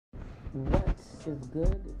What is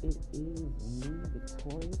good? It is me,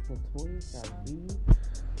 Victorious Avi,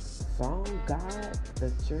 Song God,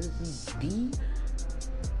 the Jersey B,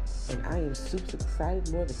 and I am super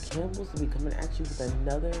excited, more the Campbells, to be coming at you with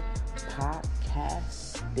another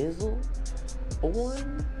podcast dizzle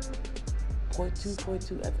on Point Two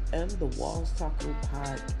FM, the Walls Talking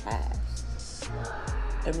Podcast.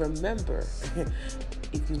 And remember,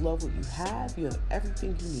 if you love what you have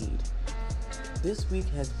everything you need. This week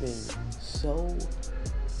has been so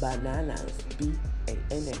bananas,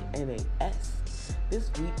 B-A-N-A-N-A-S. This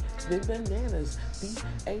week has been bananas,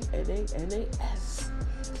 B-A-N-A-N-A-S.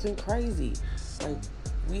 It's been crazy. Like,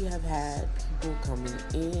 we have had people coming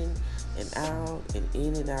in and out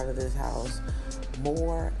of this house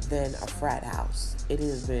more than a frat house. It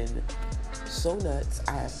has been so nuts.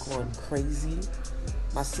 I have gone crazy.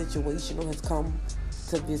 My situational has come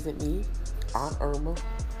to visit me, Aunt Irma.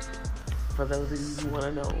 For those of you who want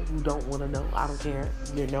to know, who don't want to know, I don't care.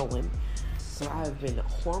 You're knowing. So I have been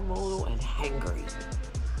hormonal and hangry.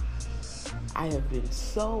 I have been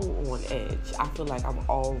so on edge. I feel like I'm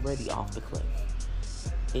already off the cliff.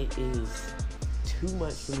 It is too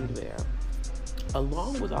much for me to bear.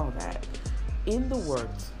 Along with all that, in the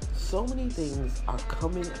works, so many things are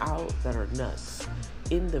coming out that are nuts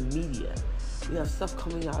in the media. We have stuff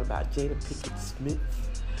coming out about Jada Pinkett Smith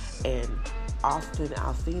and Austin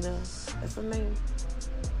Alsina. That's her name?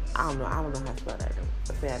 I don't know how to spell that name.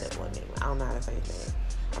 I say that one name. I don't know how to say his name.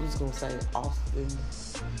 I'm just gonna say Austin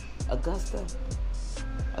Augustus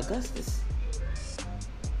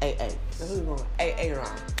AA. That's what we're going AA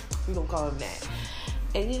around. We don't call him that.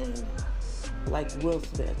 And like Will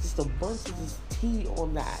Smith, just a bunch of this tea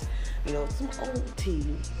on that. You know, some old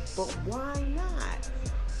tea, but why not?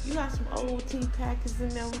 You got some old tea packets in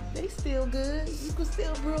them. They still good. You can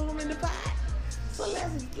still brew them in the pot. So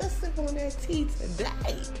let's sip on that tea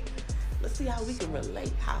today. Let's see how we can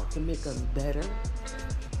relate, how to make us better,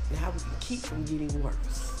 and how we can keep from getting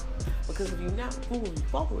worse. Because if you're not moving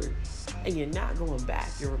forward and you're not going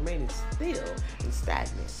back, you're remaining still and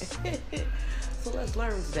stagnant. So let's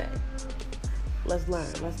learn today. Let's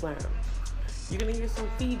learn. You're gonna hear some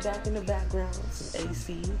feedback in the background, some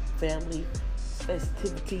AC, family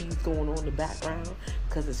festivities going on in the background,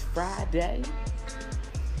 because it's Friday.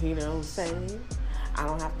 You know what I'm saying? I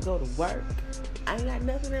don't have to go to work. I ain't got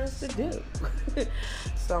nothing else to do.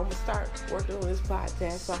 So I'm going to start working on this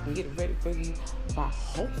podcast so I can get it ready for you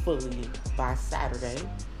hopefully by Saturday.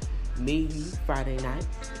 Maybe Friday night.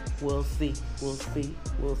 We'll see.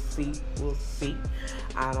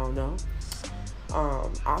 I don't know.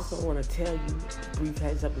 Also want to tell you, brief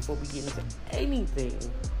heads up before we get into anything,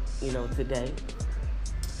 today,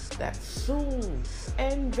 that soon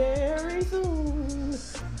and very soon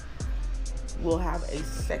we'll have a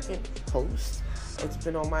second post. It's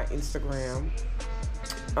been on my Instagram,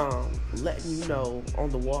 letting you know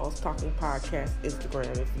on the Walls Talking Podcast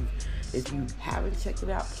Instagram. If you haven't checked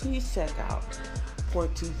it out, please check out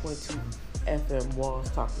Point Two FM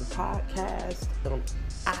Walls Talking Podcast on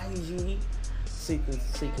IG, so you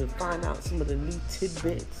can find out some of the new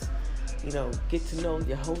tidbits. Get to know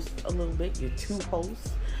your host a little bit, your two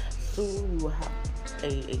hosts. Soon we will have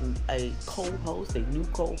a co-host, a new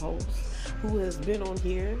co-host who has been on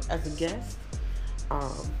here as a guest.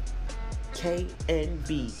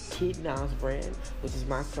 KNB, Kid Nas Brand, which is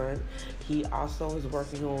my son. He also is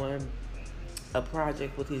working on a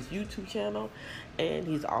project with his YouTube channel, and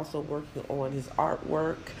he's also working on his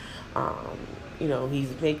artwork. He's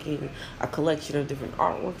making a collection of different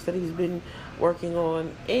artworks that he's been working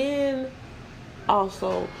on, and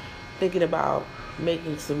also thinking about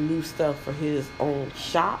making some new stuff for his own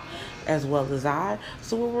shop, as well as I.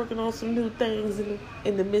 So we're working on some new things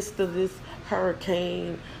in the midst of this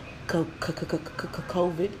hurricane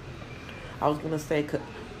COVID. I was gonna say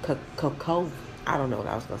COVID. I don't know what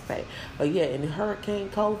I was gonna say, but yeah, in hurricane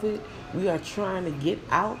COVID, we are trying to get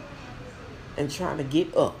out and trying to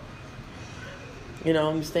get up. You know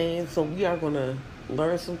what I'm saying? So we are gonna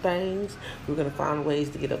learn some things. We're gonna find ways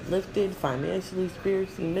to get uplifted financially,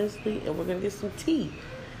 spiritually, mentally, and we're gonna get some tea.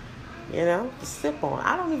 To sip on.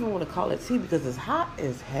 I don't even want to call it tea because it's hot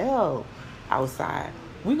as hell outside.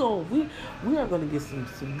 We are gonna get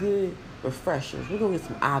some good refreshers. We're gonna get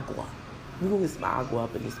some agua. We're gonna get some agua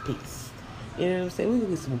up in this piece. You know what I'm saying? We're gonna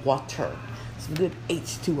get some water, some good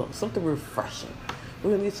H2O, something refreshing.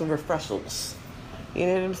 We're gonna get some refreshals. You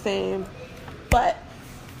know what I'm saying? But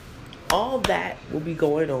all that will be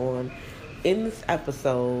going on in this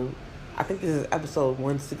episode. I think this is episode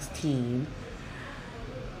 116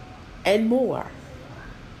 and more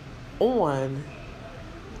on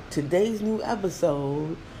today's new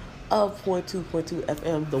episode of Point 2.2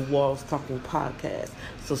 FM, the Walls Talking Podcast.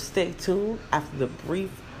 So stay tuned after the brief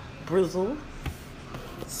brizzle.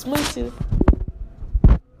 Smooches.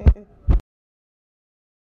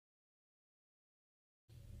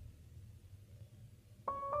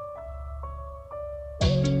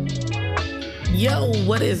 Yo,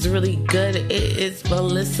 what is really good? It is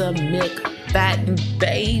Melissa McFadden,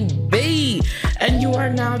 baby. And you are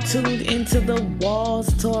now tuned into the Walls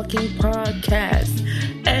Talking Podcast.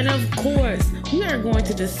 And of course, we are going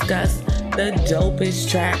to discuss the dopest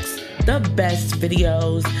tracks, the best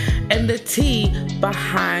videos, and the tea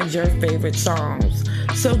behind your favorite songs.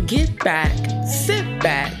 So get back, sit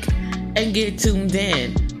back, and get tuned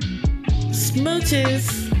in.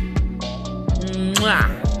 Smooches.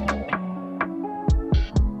 Mwah.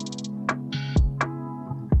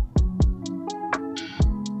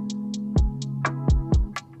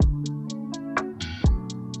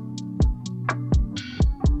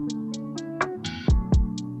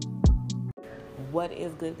 What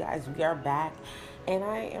is good, guys? We are back, and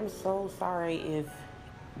I am so sorry if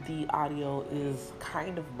the audio is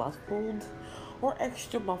kind of muffled or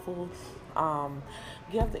extra muffled.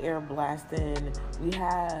 We have the air blasting. We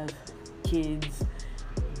have kids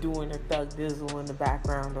doing their thug dizzle in the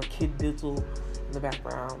background, or kid dizzle in the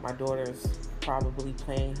background. My daughter's probably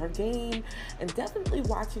playing her game and definitely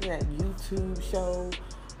watching that YouTube show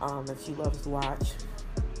that she loves to watch.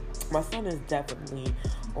 My son is definitely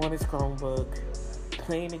on his Chromebook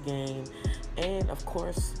playing a game, and of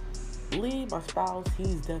course Lee, my spouse,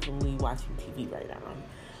 he's definitely watching TV right now.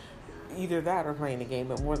 Either that or playing a game,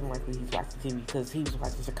 but more than likely he's watching TV because he was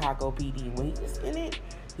watching Chicago PD. When he's in it,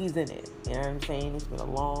 he's in it. You know what I'm saying? It's been a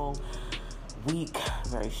long week,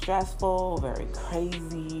 very stressful, very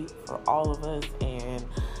crazy for all of us, and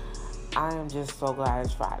I am just so glad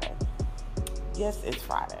it's Friday. Yes, it's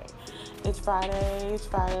Friday. It's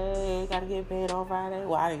Friday. Gotta get paid on Friday.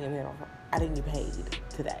 Well, I didn't get paid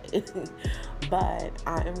today. But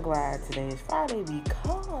I am glad today is Friday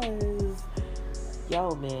because,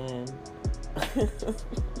 yo, man.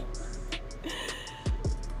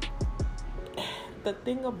 The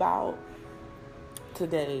thing about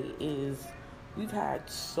today is we've had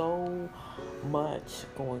so much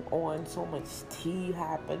going on, so much tea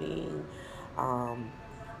happening.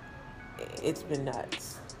 It's been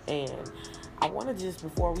nuts. And I want to just,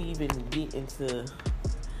 before we even get into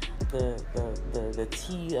the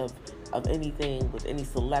tea of anything with any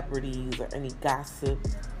celebrities or any gossip,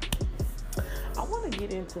 I want to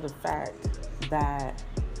get into the fact that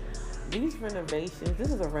these renovations, this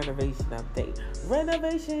is a renovation update.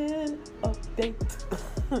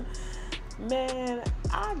 Man,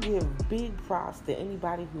 I give big props to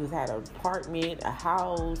anybody who has had an apartment, a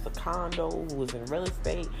house, a condo, who is in real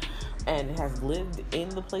estate and has lived in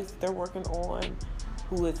the place that they're working on,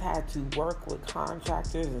 who has had to work with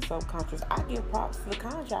contractors and subcontractors. I give props to the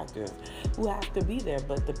contractors who have to be there,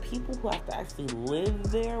 but the people who have to actually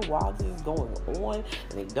live there while this is going on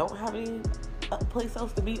and they don't have any place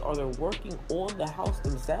else to be, or they're working on the house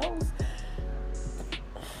themselves,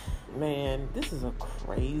 man, this is a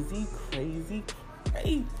crazy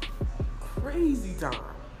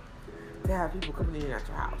time to have people coming in at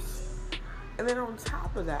your house. And then on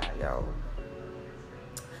top of that, yo,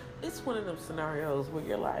 it's one of them scenarios where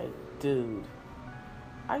you're like, dude,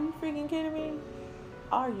 are you freaking kidding me?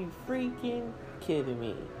 Are you freaking kidding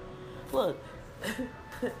me? Look,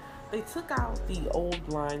 they took out the old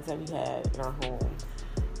blinds that we had in our home.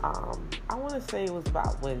 I want to say it was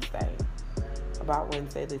about Wednesday.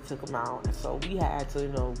 They took them out. And so we had to,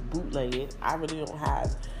 bootleg it. I really don't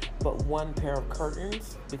have but one pair of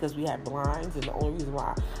curtains because we had blinds, and the only reason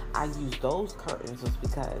why I used those curtains was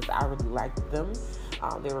because I really liked them.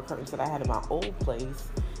 They were curtains that I had in my old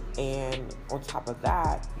place, and on top of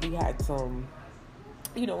that, we had some,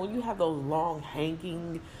 when you have those long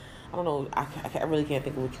hanging, I don't know, I really can't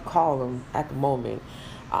think of what you call them at the moment,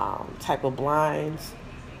 type of blinds,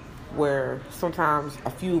 where sometimes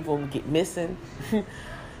a few of them get missing,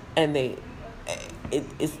 and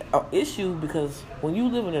it's an issue because when you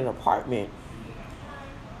live in an apartment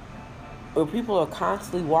where people are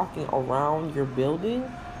constantly walking around your building,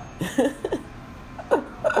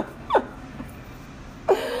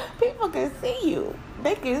 people can see you.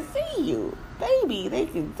 They can see you. Baby, they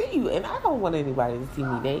can see you. And I don't want anybody to see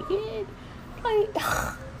me naked. Like,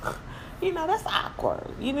 that's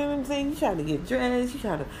awkward. You know what I'm saying? You're trying to get dressed. You're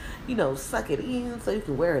trying to, suck it in so you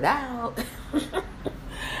can wear it out.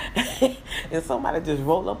 And somebody just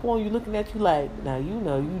roll up on you looking at you like, now you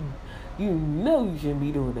shouldn't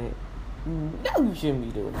be doing that. You shouldn't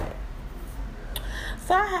be doing that.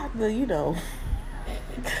 So I have to,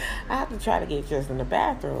 I have to try to get dressed in the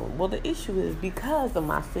bathroom. Well, the issue is because of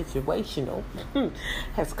my situational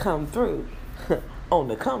has come through on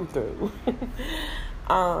the come through.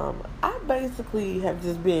 I basically have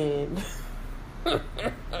just been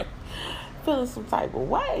feeling some type of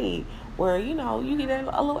way where, you get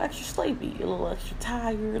a little extra sleepy, a little extra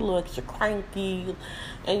tired, a little extra cranky,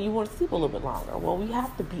 and you want to sleep a little bit longer. Well, we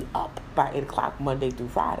have to be up by 8 o'clock Monday through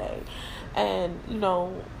Friday. And,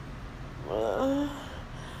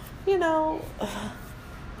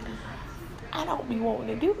 I don't be wanting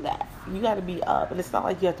to do that. You got to be up. And it's not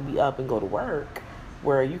like you have to be up and go to work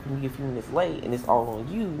where you can be a few minutes late and it's all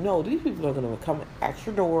on you. No, these people are going to come at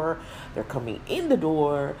your door. They're coming in the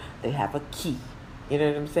door. They have a key. You know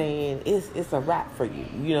what I'm saying? It's a wrap for you.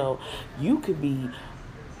 You could be,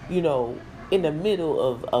 in the middle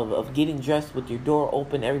of getting dressed with your door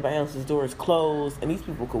open. Everybody else's door is closed. And these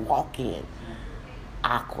people could walk in.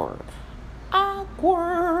 Awkward.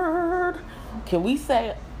 Can we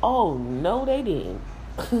say, oh, no, they didn't?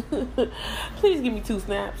 Please give me 2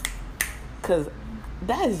 snaps. Because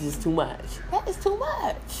that is just too much. That is too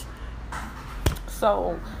much.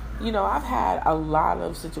 So, I've had a lot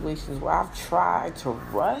of situations where I've tried to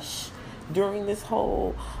rush during this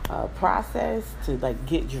whole process to,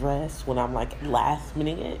 get dressed when I'm, last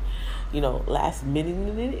minute. Last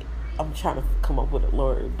minute. I'm trying to come up with a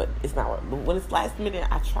word, but it's not right. But when it's last minute,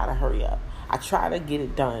 I try to hurry up. I try to get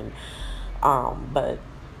it done. But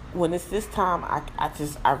when it's this time, I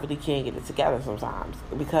really can't get it together sometimes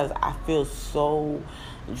because I feel so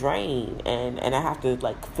drained and I have to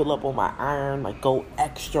fill up on my iron, go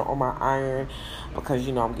extra on my iron because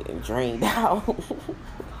I'm getting drained out.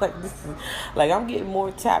 I'm getting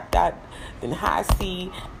more tapped out than high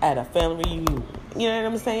C at a family reunion. You know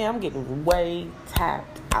what I'm saying? I'm getting way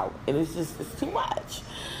tapped out and it's too much.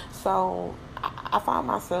 So I find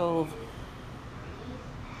myself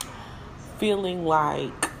feeling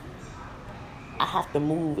like I have to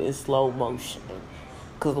move in slow motion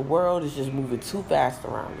because the world is just moving too fast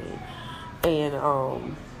around me, and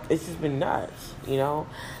it's just been nuts,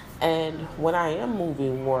 And when I am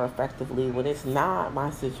moving more effectively, when it's not my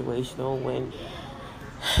situational,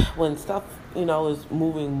 when stuff is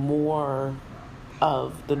moving more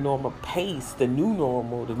of the normal pace, the new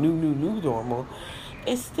normal, the new normal,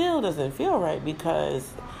 it still doesn't feel right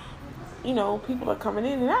because people are coming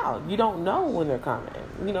in and out. You don't know when they're coming.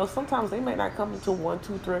 Sometimes they may not come until 1,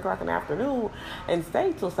 2, 3 o'clock in the afternoon and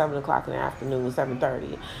stay till 7 o'clock in the afternoon,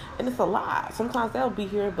 7:30. And it's a lot. Sometimes they'll be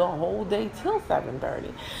here the whole day till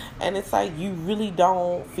 7:30. And it's like you really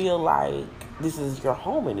don't feel like this is your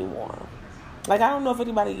home anymore. I don't know if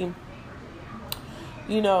anybody,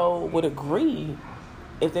 would agree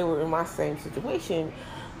if they were in my same situation.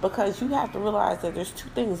 Because you have to realize that there's 2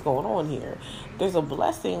 things going on here. There's a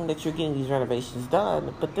blessing that you're getting these renovations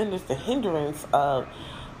done, but then there's the hindrance of,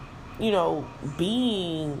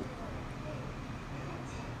 being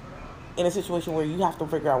in a situation where you have to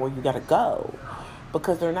figure out where you got to go.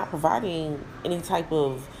 Because they're not providing any type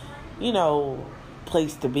of,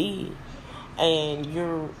 place to be. And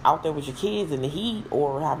you're out there with your kids in the heat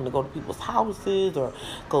or having to go to people's houses or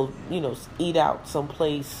go, eat out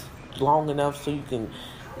someplace long enough so you can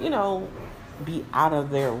be out of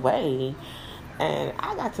their way. And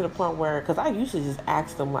I got to the point where, because I usually just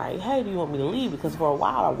ask them hey, do you want me to leave? Because for a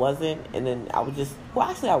while I wasn't, and then I would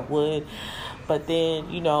actually I would, but then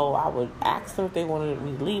I would ask them if they wanted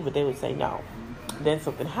me to leave, but they would say no. Then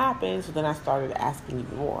something happened, so then I started asking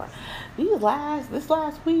even more. This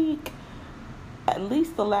last week, at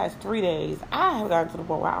least the last 3 days, I have gotten to the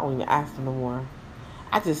point where I don't even ask them no more.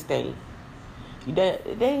 I just stay.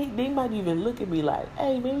 They might even look at me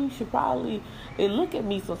hey, maybe you should probably. They look at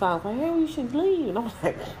me sometimes hey, you should leave, and I'm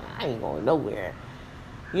like, I ain't going nowhere.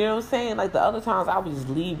 You know what I'm saying? The other times I would just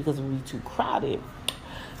leave because it would be too crowded.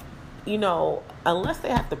 Unless they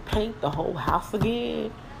have to paint the whole house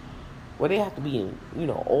again, where they have to be in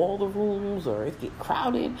all the rooms or it get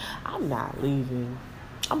crowded, I'm not leaving.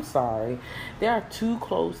 I'm sorry. They are too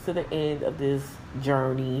close to the end of this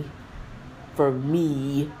journey for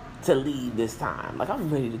me to leave this time.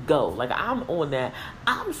 I'm ready to go. I'm on that.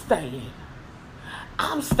 I'm staying.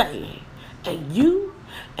 And you,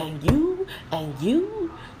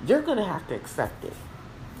 you're going to have to accept it.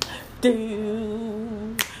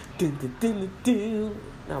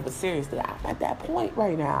 No, but seriously, I'm at that point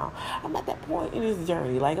right now. I'm at that point in this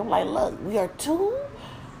journey. I'm look, we are too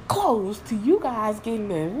close to you guys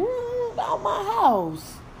getting out my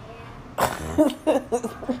house.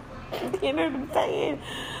 You know what I'm saying?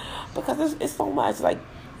 Because it's so much.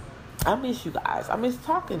 I miss you guys. I miss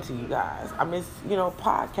talking to you guys. I miss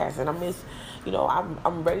podcasting. I miss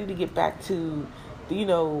I'm ready to get back to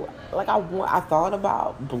like I thought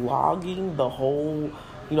about blogging the whole,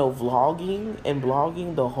 vlogging and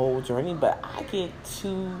blogging the whole journey, but I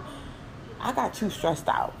got too stressed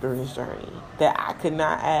out during this journey that I could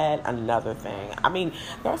not add another thing. I mean,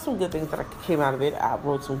 there are some good things that came out of it. I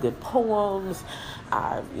wrote some good poems.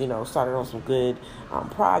 I, started on some good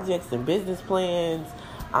projects and business plans.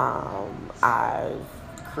 I've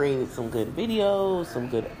created some good videos, some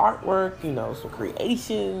good artwork, some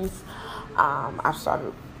creations. I've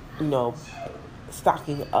started,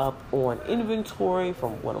 stocking up on inventory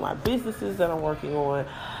from one of my businesses that I'm working on.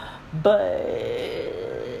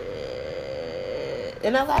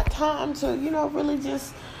 And I got time to, really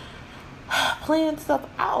just plan stuff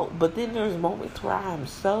out. But then there's moments where I'm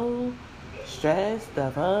so stressed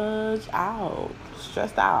the fudge out.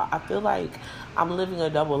 Stressed out. I feel like I'm living a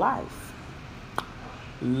double life.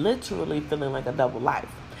 Literally feeling like a double life.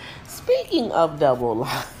 Speaking of double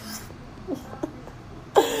life,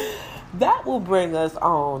 that will bring us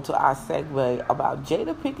on to our segue about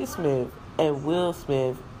Jada Pinkett Smith and Will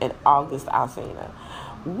Smith and August Alsina.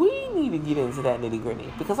 We need to get into that nitty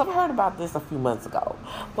gritty because I've heard about this a few months ago.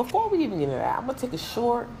 Before we even get into that, I'm going to take a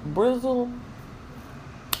short brizzle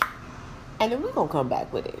and then we're going to come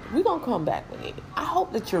back with it. I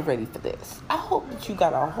hope that you're ready for this. I hope that you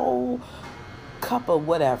got a whole cup of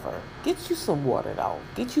whatever. Get you some water though.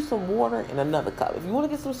 Get you some water and another cup. If you want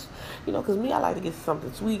to get some, because me, I like to get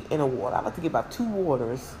something sweet and a water. I like to get about 2 or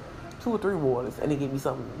 3 waters, and then give me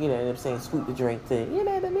something, sweet to drink then. You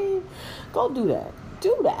know what I mean? Go do that.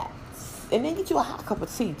 And then get you a hot cup of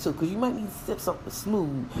tea too, because you might need to sip something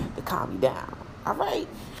smooth to calm you down. All right?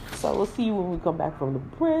 So we'll see you when we come back from the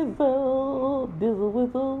drizzle, dizzle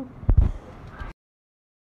whizzle.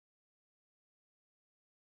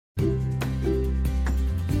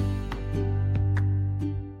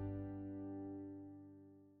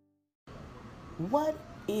 What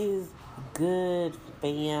is good,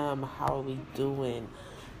 fam? How are we doing?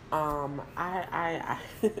 I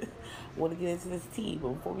want to get into this tea, but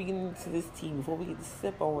before we get to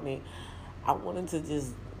sip on it, I wanted to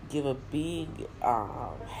just give a big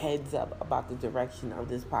heads up about the direction of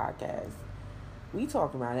this podcast. We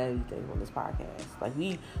talking about everything on this podcast. Like,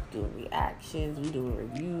 we doing reactions, we doing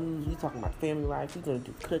reviews, we talking about family life, we gonna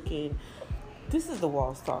do cooking. This is the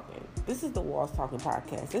Walls Talking. This is the Walls Talking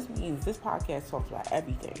podcast. This means this podcast talks about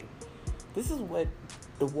everything. This is what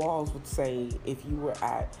the Walls would say if you were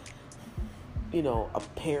at, a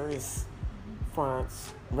Paris,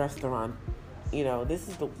 France restaurant. This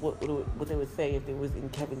is what they would say if they was in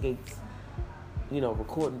Kevin Gates,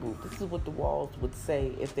 recording booth. This is what the Walls would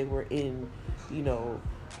say if they were in,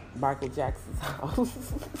 Michael Jackson's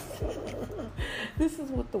house. This is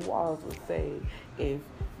what the Walls would say if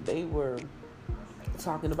they were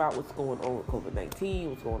talking about what's going on with COVID-19,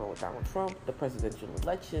 what's going on with Donald Trump, the presidential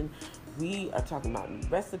election. We are talking about new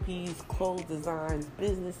recipes, clothes designs,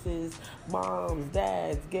 businesses, moms,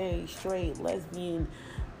 dads, gay, straight, lesbian,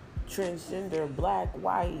 transgender, black,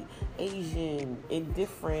 white, Asian,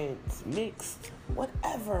 indifferent, mixed,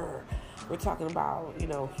 whatever. We're talking about,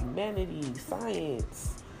 humanity,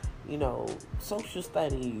 science, social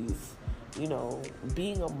studies,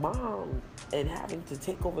 being a mom and having to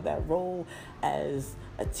take over that role as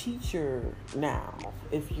a teacher now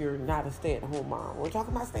if you're not a stay-at-home mom. We're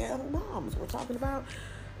talking about stay-at-home moms. We're talking about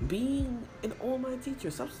being an online teacher,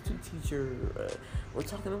 substitute teacher. We're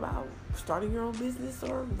talking about starting your own business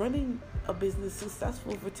or running a business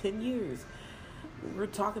successful for 10 years. We're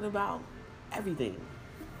talking about everything.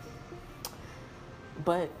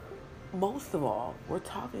 But most of all, we're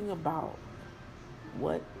talking about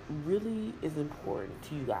what really is important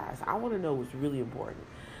to you guys. I want to know what's really important.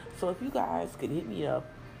 So if you guys could hit me up,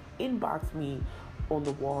 inbox me on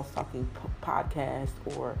the Walls Talking podcast,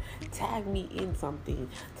 or tag me in something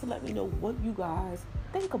to let me know what you guys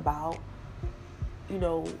think about, and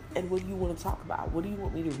what do you want to talk about? What do you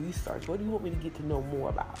want me to research? What do you want me to get to know more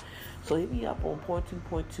about? So hit me up on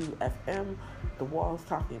 102.2 FM, the Walls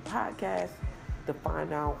Talking podcast, to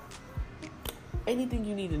find out anything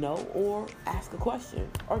you need to know, or ask a question,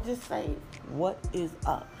 or just say what is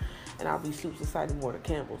up. And I'll be super excited more to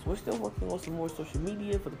Campbell's. We're still working on some more social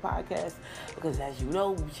media for the podcast because, as you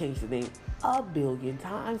know, we changed the name a billion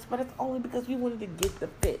times, but it's only because we wanted to get the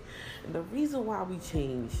fit. And the reason why we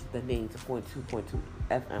changed the name to 102.2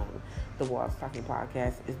 FM, the Walls Talking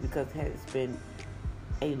podcast, is because it's been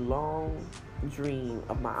a long dream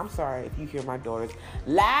of mine. I'm sorry if you hear my daughter's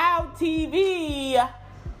loud TV.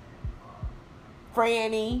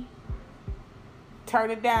 Franny, turn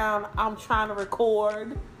it down. I'm trying to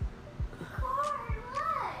record.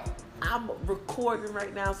 I'm recording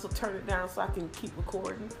right now, so turn it down so I can keep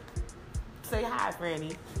recording. Say hi,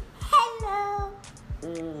 Franny. Hello.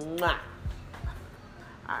 Mwah.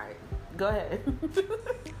 All right, go ahead.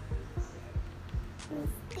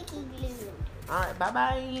 Sticky glue. All right,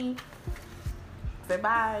 bye-bye. Say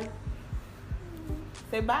bye.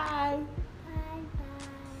 Say bye. Bye-bye.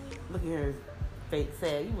 Look at her fake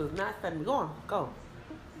sad. You was not letting me go on. Go.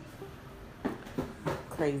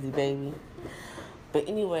 Crazy baby. But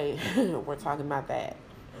anyway, we're talking about that.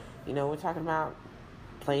 You know, we're talking about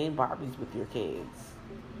playing Barbies with your kids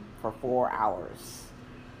for 4 hours.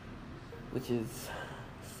 Which is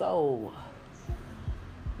so,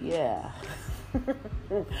 yeah.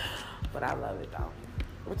 But I love it though.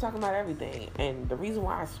 We're talking about everything. And the reason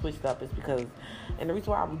why I switched up is because, and the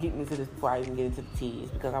reason why I'm getting into this before I even get into the tea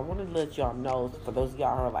is because I wanted to let y'all know, for those of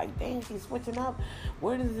y'all who are like, dang, she's switching up,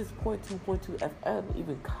 where does this 0.2 FM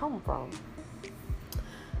even come from?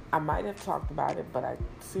 I might have talked about it, but I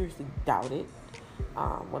seriously doubt it.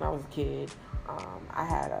 When I was a kid, I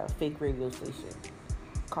had a fake radio station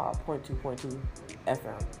called 0.2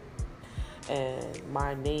 FM. And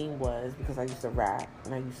my name was, because I used to rap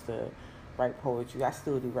and I used to write poetry. I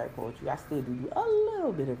still do write poetry. I still do a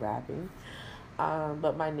little bit of rapping.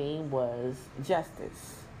 But my name was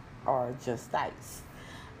Justice, or Justice.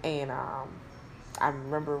 And I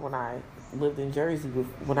remember when I lived in Jersey,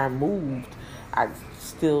 when I moved, I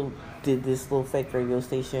still did this little fake radio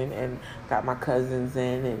station and got my cousins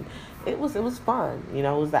in, and it was fun. You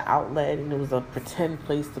know, it was the outlet, and it was a pretend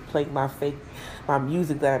place to play my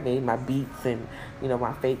music that I made, my beats, and, you know,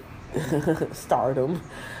 my fake stardom.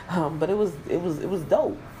 But it was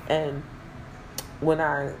dope. And when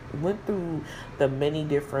I went through the many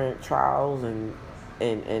different trials and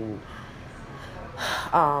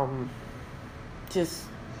just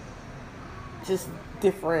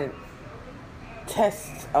different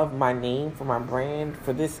tests of my name for my brand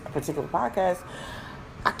for this particular podcast,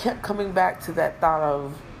 I kept coming back to that thought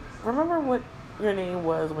of, remember what your name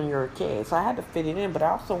was when you were a kid. So I had to fit it in, but I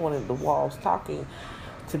also wanted the walls talking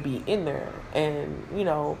to be in there. And, you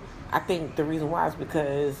know, I think the reason why is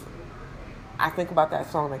because I think about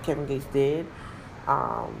that song that Kevin Gates did,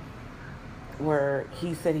 where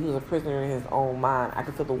he said he was a prisoner in his own mind. I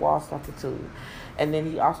could feel the walls talking too. And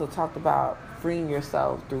then he also talked about freeing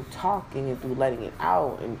yourself through talking and through letting it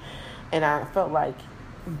out. And I felt like,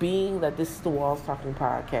 being that this is the Walls Talking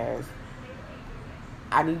podcast,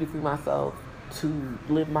 I need to free myself to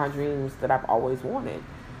live my dreams that I've always wanted.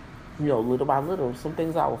 You know, little by little. Some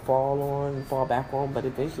things I will fall on and fall back on, but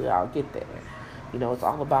eventually I'll get there. You know, it's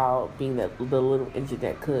all about being the little engine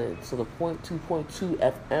that could. So the 0.2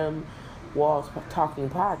 FM Walls Talking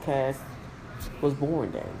podcast was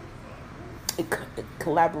born then. It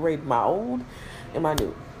collaborated my old and my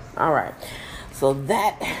new. All right. So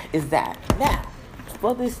that is that. Now,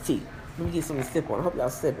 for this tea, let me get something to sip on. I hope y'all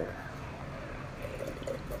sipping.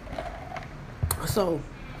 So,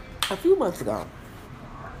 a few months ago,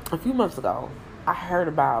 I heard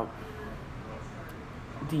about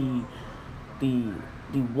the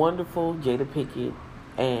wonderful Jada Pinkett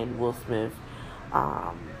and Will Smith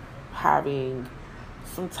having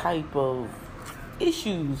some type of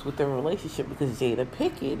issues with their relationship, because Jada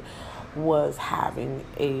Pinkett was having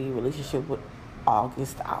a relationship with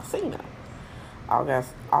August Alsina.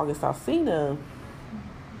 August Alsina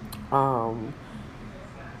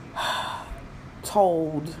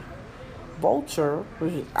told Vulture,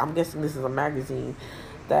 I'm guessing this is a magazine,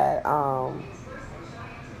 that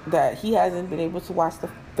that he hasn't been able to watch the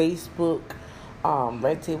Facebook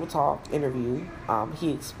Red Table Talk interview.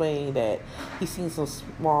 He explained that he's seen some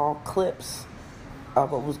small clips of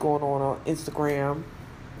what was going on Instagram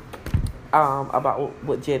about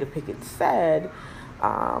what Jada Pinkett said,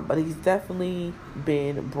 but he's definitely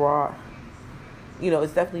been brought,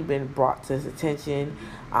 it's definitely been brought to his attention,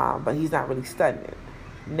 but he's not really studying it.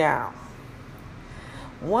 Now,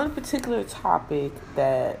 one particular topic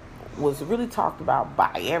that was really talked about by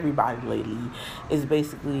everybody lately is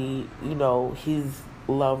basically, his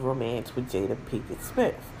love romance with Jada Pinkett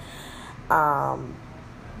Smith.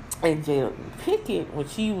 And Jada Pinkett, when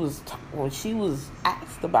she was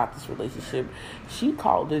asked about this relationship, she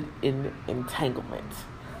called it an entanglement.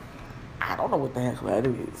 I don't know what the heck that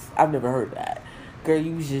is. I've never heard that. Girl,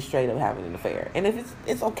 you was just straight up having an affair, and if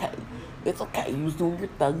it's okay. It's okay. You was doing your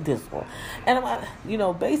thug dizzle. And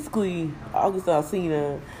I'm, basically, August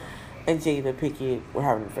Alsina and Jada Pinkett were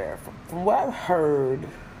having an affair. From what I've heard,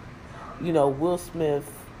 Will Smith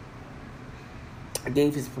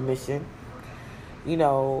gave his permission.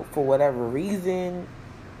 For whatever reason,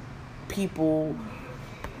 people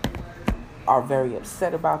are very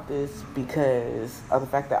upset about this because of the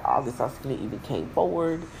fact that August Alsina even came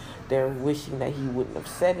forward They're wishing that he wouldn't have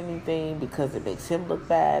said anything because it makes him look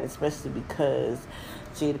bad, especially because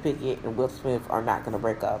Jada Pinkett and Will Smith are not going to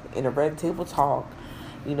break up. In a Red Table Talk,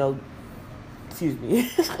 excuse me,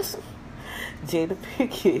 Jada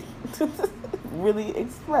Pinkett really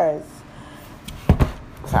expressed,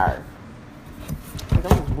 sorry, I'm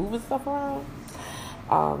just moving stuff around.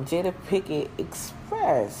 Jada Pinkett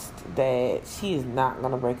expressed that she is not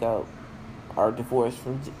going to break up or divorce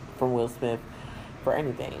from Will Smith for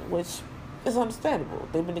anything, which is understandable.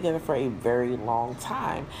 They've been together for a very long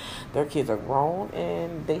time. Their kids are grown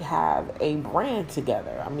and they have a brand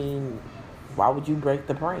together. I mean, why would you break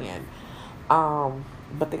the brand?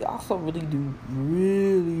 But they also really do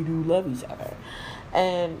love each other.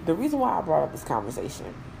 And the reason why I brought up this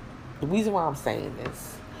conversation, the reason why I'm saying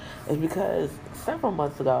this, is because several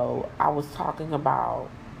months ago, I was talking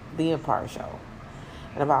about The Empire Show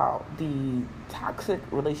and about the toxic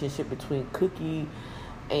relationship between Cookie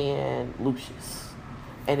and Lucius.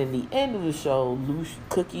 And in the end of the show,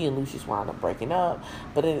 Cookie and Lucius wound up breaking up,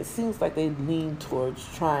 but then it seems like they lean towards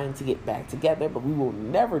trying to get back together, but we will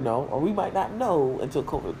never know, or we might not know until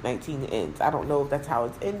COVID-19 ends. I don't know if that's how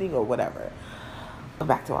it's ending or whatever. But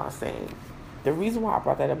back to what I was saying. The reason why I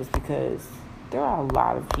brought that up is because there are a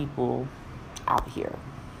lot of people out here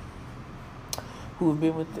who have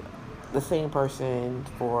been with the same person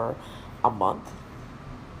for a month,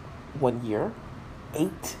 1 year,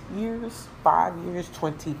 8 years, 5 years,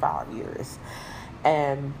 25 years.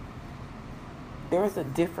 And there is a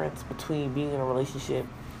difference between being in a relationship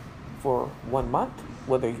for 1 month,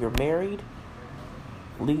 whether you're married,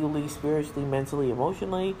 legally, spiritually, mentally,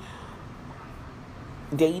 emotionally,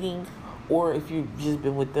 dating, or if you've just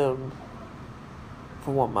been with them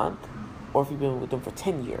for 1 month, or if you've been with them for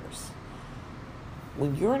 10 years.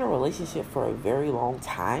 When you're in a relationship for a very long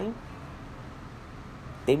time,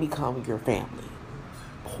 they become your family.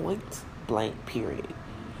 Point blank, period.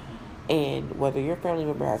 And whether your family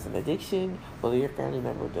member has an addiction, whether your family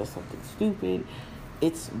member does something stupid,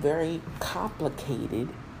 it's very complicated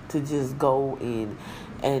to just go in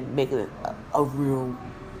and make it a real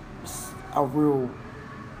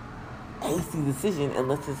hasty decision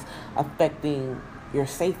unless it's affecting your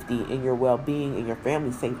safety and your well-being and your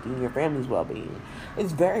family's safety and your family's well-being.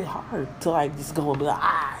 It's very hard to just go and be like,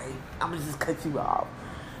 I'm gonna just cut you off,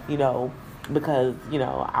 because,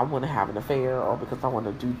 I want to have an affair or because I want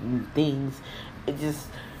to do new things. It just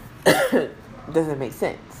doesn't make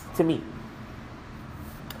sense to me.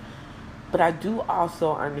 But I do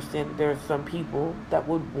also understand that there are some people that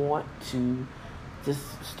would want to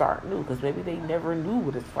just start new because maybe they never knew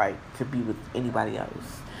what it's like to be with anybody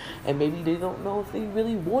else. And maybe they don't know if they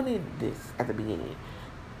really wanted this at the beginning,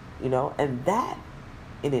 and that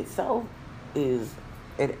in itself is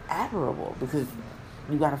admirable because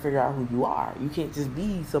you got to figure out who you are. You can't just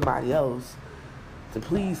be somebody else to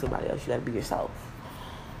please somebody else. You got to be yourself.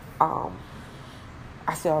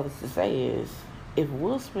 I say all this to say is if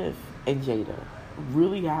Will Smith and Jada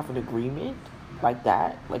really have an agreement like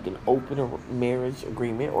that, like an open marriage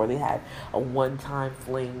agreement, or they had a one-time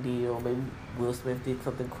fling deal, maybe Will Smith did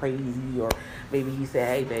something crazy, or maybe he said,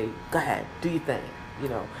 hey babe, go ahead, do your thing,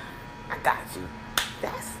 I got you.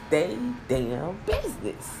 That's they damn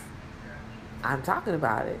business. I'm talking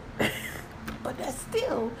about it. But that's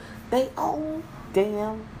still they own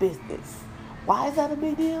damn business. Why is that a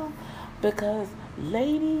big deal? Because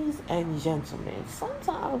ladies and gentlemen,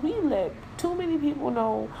 sometimes we let too many people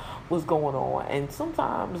know what's going on, and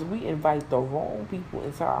sometimes we invite the wrong people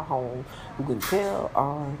into our home who can tell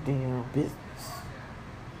our damn business.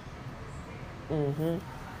 And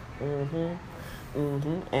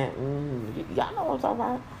y'all know what I'm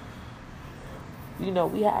talking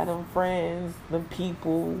about. We had them friends, them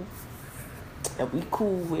people that we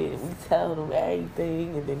cool with, and we tell them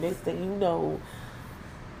everything, and then next thing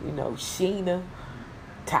you know, Sheena,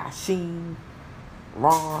 Tasheen,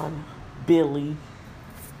 Ron, Billy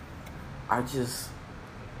are just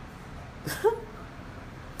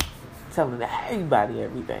telling everybody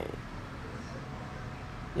everything.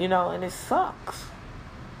 And it sucks.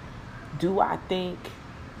 Do I think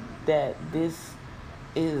that this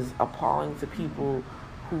is appalling to people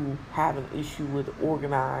who have an issue with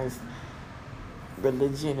organized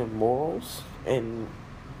religion and morals and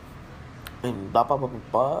blah, blah, blah, blah,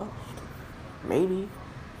 blah? Maybe.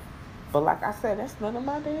 But like I said, that's none of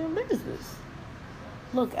my damn business.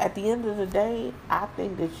 Look, at the end of the day, I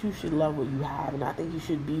think that you should love what you have, and I think you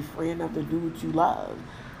should be free enough to do what you love.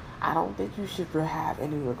 I don't think you should have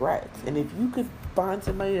any regrets. And if you could find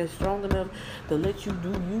somebody that's strong enough to let you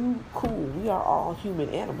do you, cool. We are all human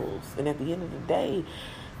animals. And at the end of the day,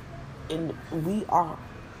 and we are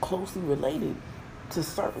closely related to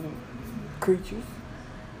certain creatures,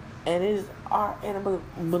 and it is our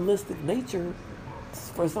animalistic nature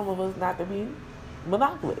for some of us not to be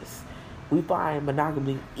monogamous. We find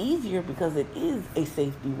monogamy easier because it is a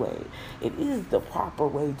safety way. It is the proper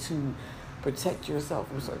way to protect yourself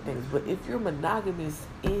from certain things. But if you're monogamous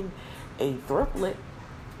in a throuplate,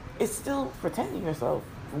 it's still protecting yourself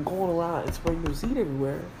from going around and spreading your seed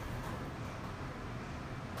everywhere.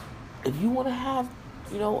 If you want to have,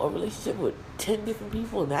 a relationship with 10 different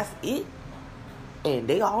people and that's it, and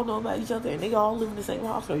they all know about each other, and they all live in the same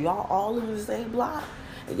house, or y'all all live in the same block,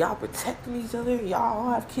 and y'all protecting each other, and y'all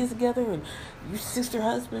all have kids together, and you sister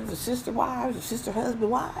husbands or sister wives or sister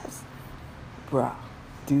husband wives, bruh,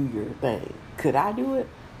 do your thing. Could I do it?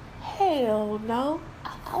 Hell no.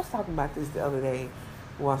 I was talking about this the other day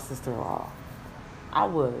with my sister-in-law. I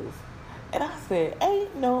was. And I said,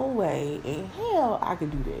 ain't no way in hell I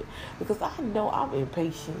could do that. Because I know I'm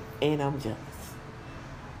impatient and I'm jealous.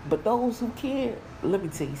 But those who can't, let me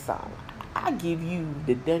tell you something. I give you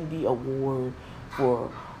the Dundee Award for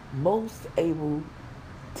most able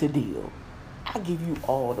to deal. I give you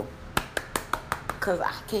all the, because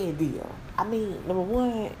I can't deal. I mean, number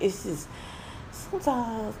one, it's just,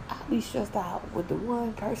 sometimes I be stressed out with the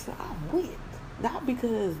one person I'm with. Not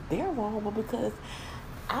because they're wrong, but because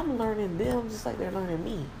I'm learning them just like they're learning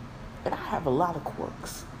me. And I have a lot of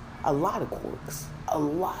quirks.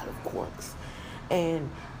 And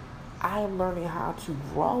I am learning how to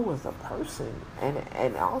grow as a person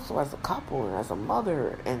and also as a couple and as a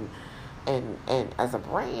mother and as a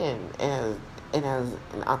brand and as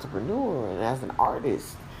an entrepreneur and as an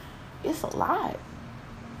artist. It's a lot.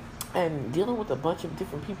 And dealing with a bunch of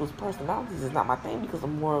different people's personalities is not my thing because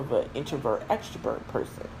I'm more of an introvert, extrovert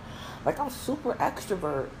person. Like, I'm super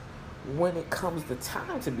extrovert when it comes to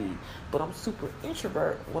time to be, but I'm super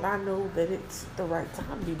introvert when I know that it's the right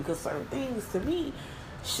time to be, because certain things to me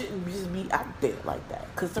shouldn't just be out there like that,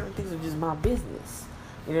 because certain things are just my business.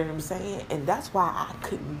 You know what I'm saying? And that's why I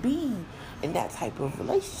couldn't be in that type of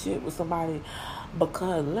relationship with somebody,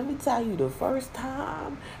 because let me tell you, the first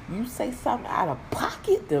time you say something out of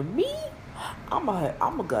pocket to me, I'm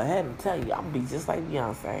gonna go ahead and tell you, I'm gonna be just like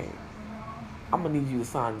Beyonce. I'm gonna need you to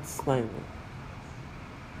sign a disclaimer.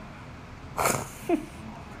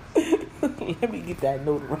 Let me get that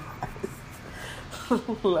notarized.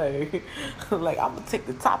 like I'm gonna take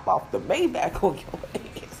the top off the Maybach on your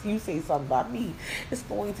ass. You say something about me, it's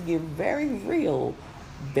going to get very real,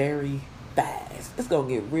 very fast. It's gonna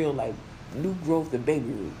get real like new growth and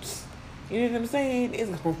baby roots. You know what I'm saying? It's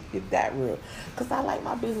gonna get that real. Because I like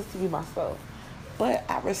my business to be myself. But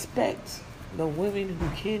I respect the women who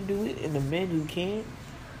can do it and the men who can't.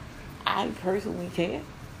 I personally can't.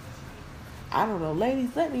 I don't know.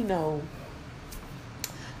 Ladies, let me know.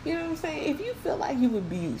 You know what I'm saying? If you feel like you would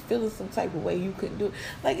be feeling some type of way you couldn't do it.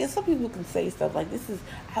 Like, and some people can say stuff like,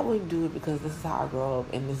 I wouldn't do it because this is how I grow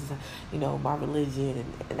up and this is, my religion.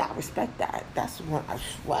 And I respect that. That's what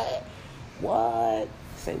What?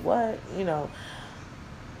 Say what?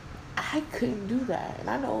 I couldn't do that. And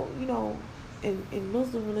I know, in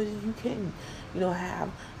Muslim religion, you can, have,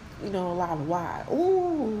 a lot of why.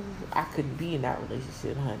 Ooh, I couldn't be in that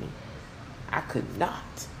relationship, honey. I could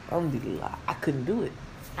not. Alhamdulillah. I couldn't do it.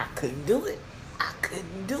 I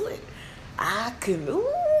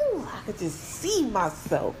could just see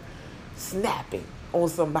myself snapping on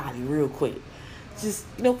somebody real quick. Just,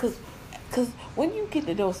 because when you get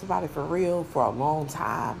to know somebody for real for a long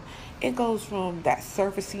time, it goes from that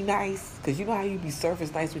surfacey nice, because you know how you be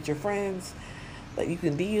surface nice with your friends, like you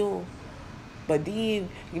can deal, but then,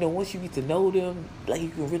 once you get to know them, like you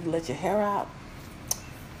can really let your hair out.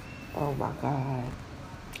 Oh my God.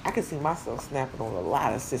 I can see myself snapping on a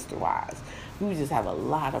lot of sister wives. We just have a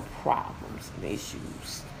lot of problems and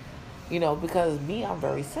issues. Because me, I'm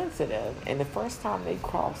very sensitive. And the first time they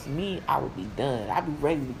cross me, I would be done. I'd be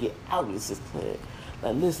ready to get out of the sisterhood.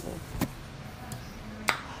 Like, listen,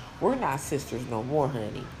 we're not sisters no more,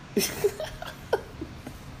 honey.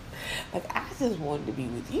 Like, I just wanted to be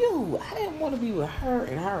with you. I didn't want to be with her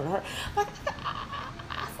and her and her. Like,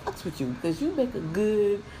 I fucks with you because you make a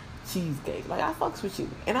good cheesecake. Like, I fucks with you.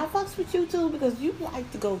 And I fucks with you, too, because you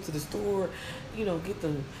like to go to the store, get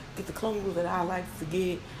the clothes that I like to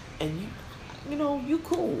get. And you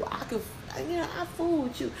cool. I fool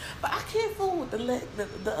with you. But I can't fool with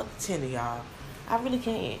the other 10 of y'all. I really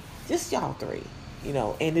can't. Just y'all three,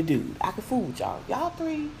 and the dude. I can fool with y'all. Y'all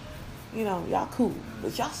three, y'all cool.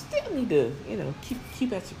 But y'all still need to,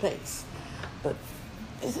 keep at your pace. But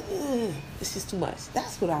it's just too much.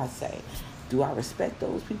 That's what I say. Do I respect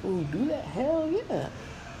those people who do that? Hell yeah.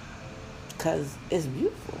 Because it's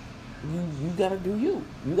beautiful. You gotta do you.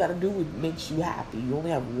 You gotta do what makes you happy. You only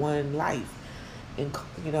have one life, and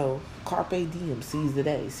carpe diem, seize the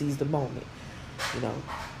day, seize the moment. You know,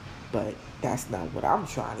 but that's not what I'm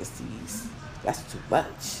trying to seize. That's too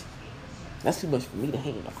much. That's too much for me to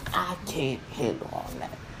handle. I can't handle all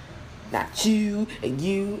that. Not you and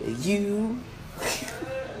you and you.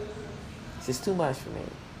 It's just too much for me.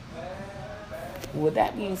 With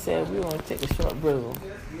that being said, we're going to take a short break.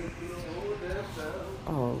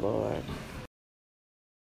 Oh, Lord.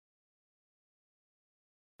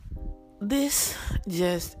 This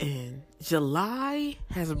just in. July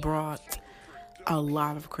has brought a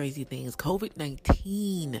lot of crazy things.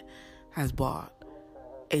 COVID-19 has brought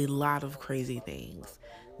a lot of crazy things.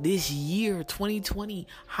 This year, 2020,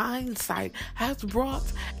 hindsight has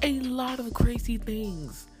brought a lot of crazy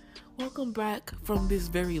things. Welcome back from this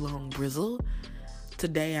very long brizzle.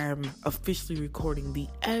 Today I'm officially recording the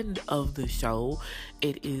end of the show.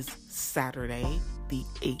 It is Saturday, the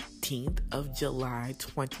 18th of July,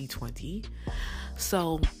 2020.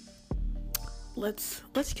 So let's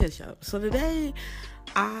catch up. So today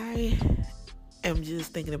I am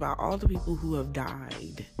just thinking about all the people who have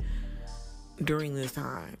died during this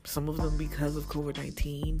time. Some of them because of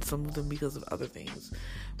COVID-19, some of them because of other things.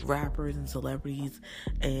 Rappers and celebrities.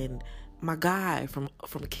 And my guy from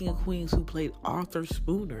King of Queens who played Arthur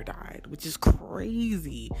Spooner died, which is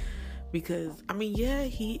crazy. Because,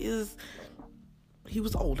 he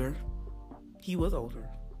was older. He was older.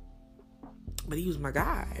 But he was my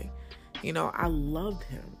guy. I loved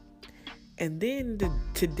him. And then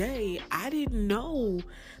today, I didn't know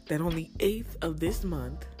that on the 8th of this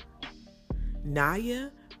month,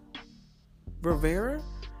 Naya Rivera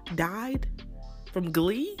died from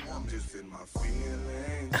Glee.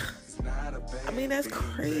 That's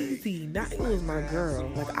crazy. Naya was my girl.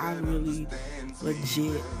 Like, I really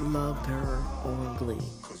legit loved her on Glee.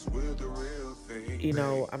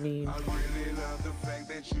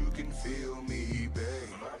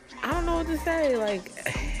 I don't know what to say. Like,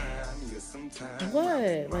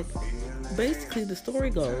 what? Like, basically the story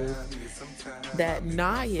goes that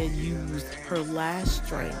Naya used her last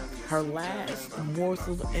strength, her last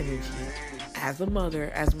morsel of energy as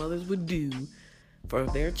mothers would do for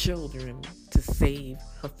their children, to save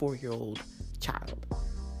her 4-year-old child.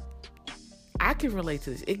 I can relate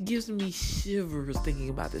to this. It gives me shivers thinking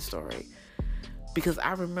about this story, because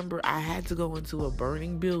I remember I had to go into a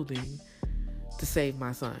burning building to save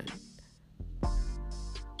my son.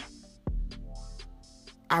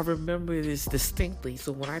 I remember this distinctly.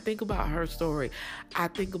 So when I think about her story, I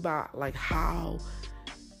think about like how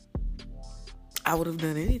I would have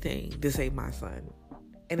done anything to save my son.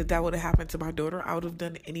 And if that would have happened to my daughter, I would have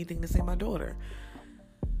done anything to save my daughter.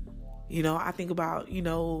 I think about,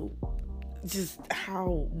 just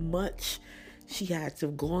how much she had to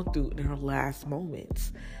have gone through in her last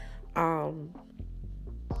moments.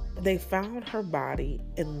 They found her body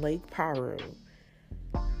in Lake Piru.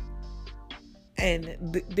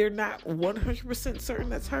 And they're not 100% certain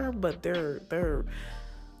that's her, but they're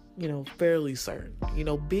fairly certain.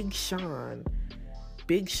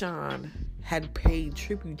 Big Sean had paid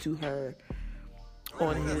tribute to her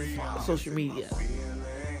on his social media.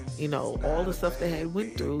 All the stuff they had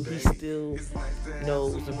went through, he still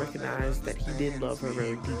knows and recognized that he did love her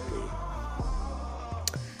very deeply.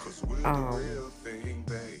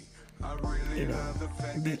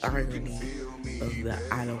 The irony of the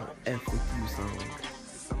I Don't F With You song.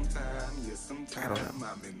 I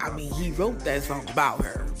don't know. He wrote that song about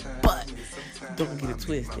her, but don't get it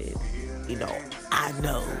twisted. I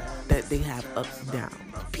know that they have ups and downs.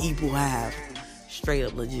 People have straight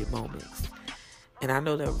up legit moments. And I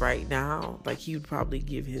know that right now, like, he would probably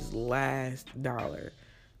give his last dollar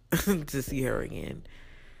to see her again.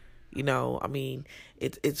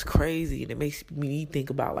 It's crazy, and it makes me think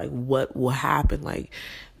about like what will happen, like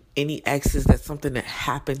any exes, that something that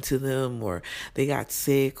happened to them, or they got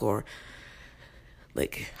sick, or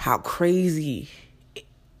like how crazy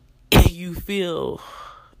you feel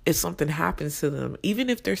if something happens to them, even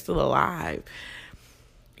if they're still alive,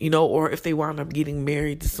 or if they wound up getting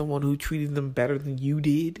married to someone who treated them better than you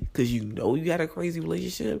did, because you had a crazy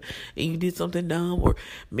relationship and you did something dumb, or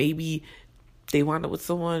maybe they wound up with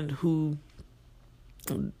someone who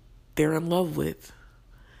they're in love with,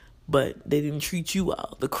 but they didn't treat you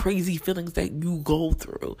well. The crazy feelings that you go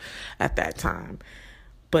through at that time.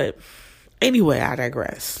 But anyway, I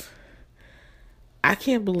digress. I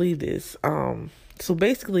can't believe this. So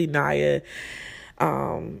basically, Naya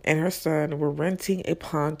and her son were renting a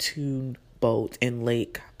pontoon boat in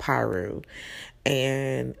Lake Piru,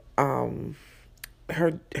 and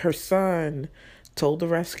her son told the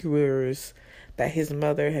rescuers that his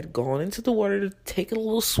mother had gone into the water to take a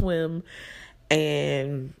little swim,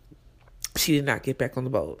 and she did not get back on the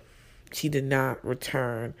boat. She did not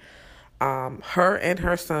return. Her and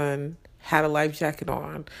her son had a life jacket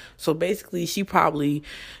on. So basically, she probably,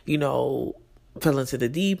 fell into the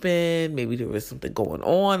deep end. Maybe there was something going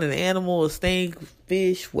on, an animal, a snake,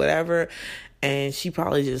 fish, whatever. And she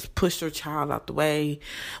probably just pushed her child out the way.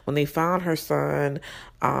 When they found her son,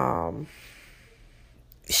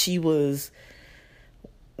 he was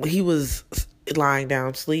lying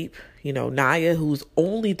down asleep. Naya, who's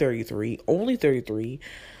only 33,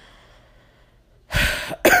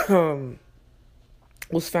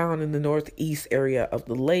 was found in the northeast area of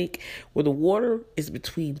the lake, where the water is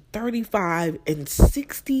between 35 and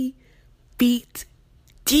 60 feet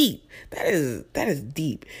deep. That is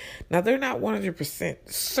deep. Now, they're not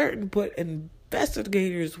 100% certain, but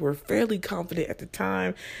investigators were fairly confident at the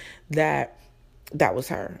time that was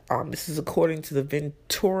her. This is according to the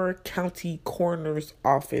Ventura County Coroner's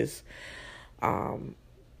Office, where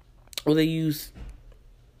they used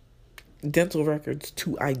dental records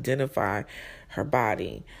to identify her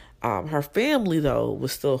body. Her family, though,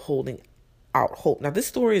 was still holding out hope. Now, this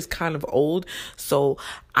story is kind of old, so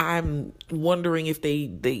I'm wondering if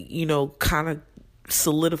they kind of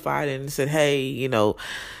solidified it and said, hey,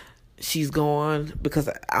 she's gone, because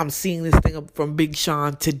I'm seeing this thing up from Big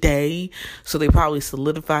Sean today, so they probably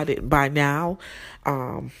solidified it by now.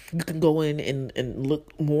 You can go in and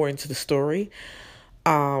look more into the story.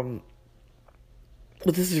 But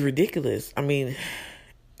this is ridiculous. I mean,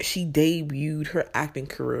 she debuted her acting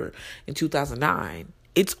career in 2009.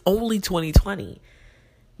 It's only 2020.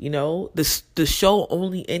 The show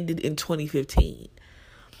only ended in 2015.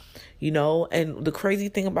 And the crazy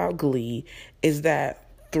thing about Glee is that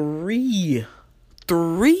three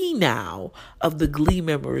now of the Glee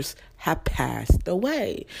members have passed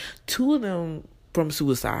away. 2 of them from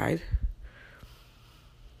suicide.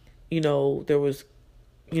 There was,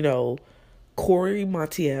 Corey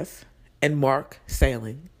Monteith and Mark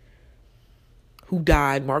Salling, who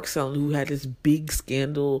died. Mark Salling, who had this big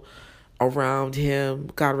scandal around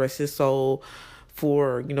him, God rest his soul,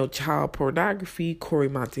 for, child pornography. Corey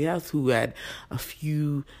Monteith, who had a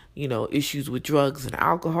few, issues with drugs and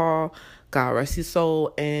alcohol, God rest his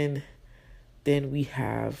soul. And then we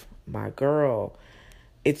have my girl.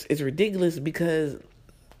 It's ridiculous because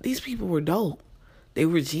these people were dope. They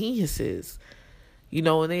were geniuses.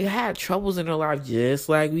 And they had troubles in their life just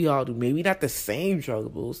like we all do. Maybe not the same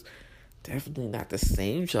troubles. Definitely not the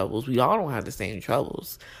same troubles. We all don't have the same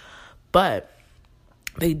troubles. But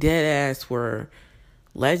they dead ass were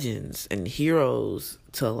legends and heroes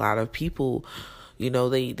to a lot of people.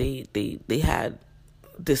 They had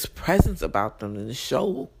this presence about them in the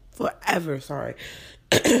show forever. Sorry.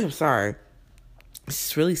 Sorry.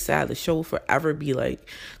 It's really sad. The show will forever be like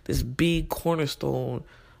this big cornerstone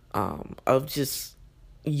of just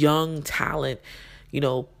young talent,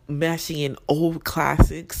 mashing in old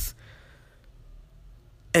classics.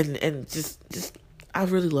 And just I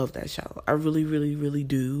really love that show. I really, really, really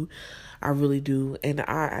do. I really do. And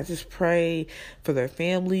I just pray for their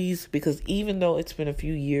families, because even though it's been a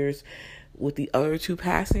few years with the other 2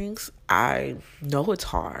 passings, I know it's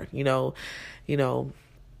hard. It's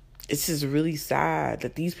just really sad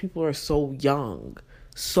that these people are so young,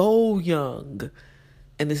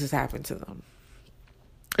 and this has happened to them.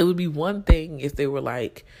 It would be one thing if they were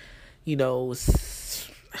like,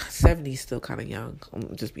 70 still kind of young.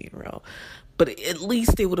 I'm just being real. But at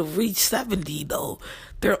least they would have reached 70, though.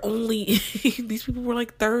 They're only, these people were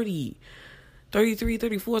like 30, 33,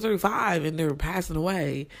 34, 35, and they're passing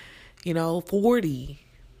away. 40,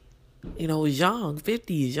 is young.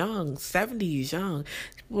 50 is young. 70 is young.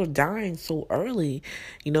 People are dying so early.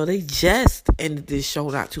 They just ended this show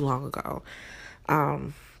not too long ago.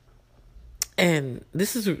 And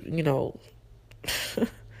this is,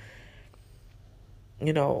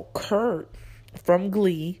 Kurt from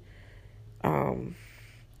Glee,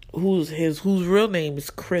 whose real name is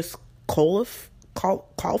Chris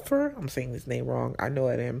Colfer. I'm saying his name wrong. I know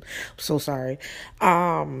I am. I'm so sorry.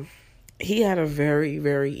 He had a very,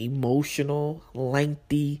 very emotional,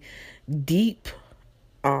 lengthy, deep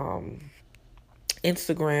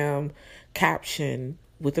Instagram caption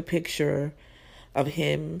with a picture of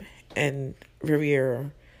him and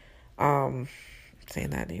Riviera. I'm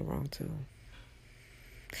saying that name wrong too.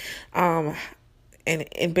 And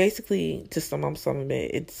basically, to sum up some of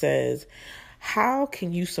it, it says, how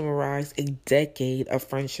can you summarize a decade of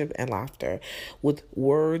friendship and laughter with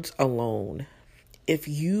words alone? If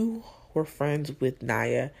you were friends with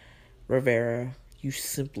Naya Rivera, you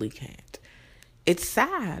simply can't. it's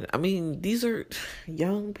sad. I mean, these are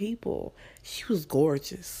young people. She was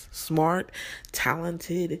gorgeous, smart,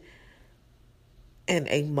 talented, and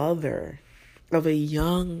a mother of a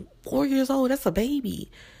young 4 years old. That's a baby.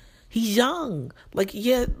 He's young. Like,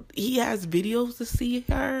 yeah, he has videos to see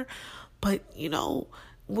her. But,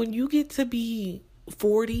 when you get to be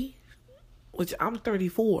 40, which I'm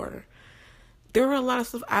 34, there are a lot of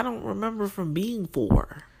stuff I don't remember from being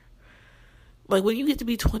 4. Like, when you get to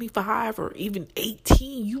be 25 or even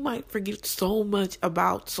 18, you might forget so much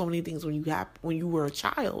about so many things when you were a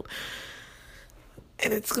child.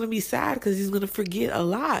 And it's going to be sad because he's going to forget a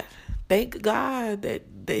lot. Thank God that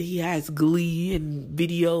he has Glee and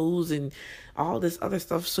videos and all this other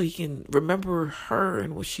stuff so he can remember her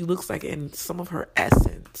and what she looks like and some of her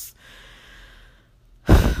essence.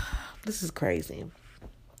 This is crazy.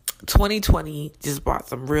 2020 just brought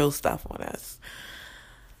some real stuff on us.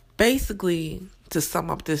 Basically, to sum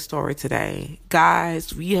up this story today,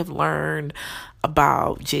 guys, we have learned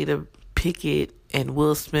about Jada Pinkett and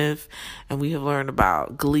Will Smith, and we have learned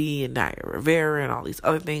about Glee and Naya Rivera and all these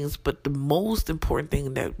other things. But the most important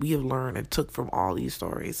thing that we have learned and took from all these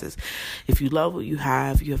stories is if you love what you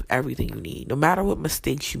have everything you need. No matter what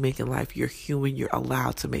mistakes you make in life, you're human, you're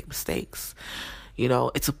allowed to make mistakes.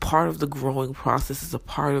 It's a part of the growing process. It's a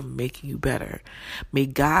part of making you better. May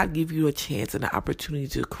God give you a chance and an opportunity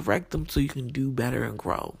to correct them so you can do better and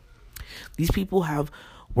grow. These people have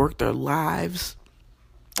worked their lives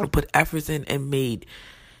and put efforts in and made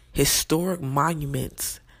historic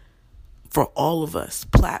monuments for all of us,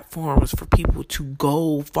 platforms for people to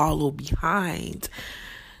go follow behind.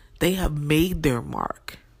 They have made their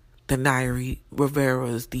mark. The Naya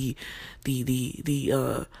Riveras, the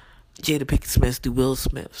Jada Pinkett Smiths, the Will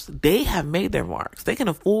Smiths, they have made their marks. They can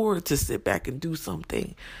afford to sit back and do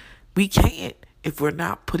something. We can't if we're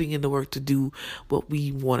not putting in the work to do what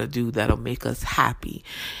we want to do that'll make us happy.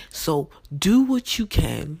 So do what you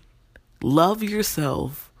can, love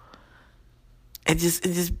yourself, and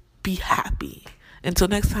just be happy. Until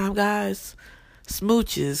next time, guys,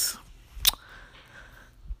 smooches.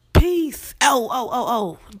 Peace.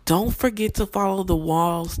 Oh. Don't forget to follow the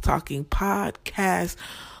Walls Talking Podcast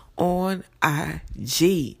on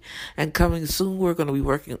IG. And coming soon, we're going to be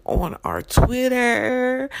working on our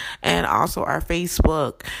Twitter and also our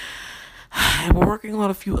Facebook. And we're working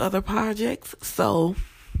on a few other projects. So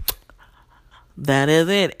that is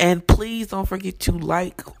it. And please don't forget to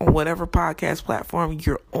like on whatever podcast platform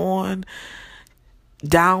you're on.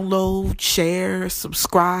 Download, share,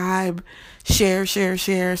 subscribe, share,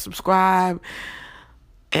 subscribe.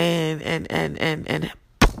 And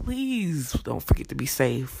please don't forget to be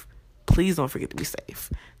safe. Please don't forget to be safe.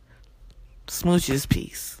 Smooches,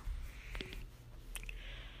 peace.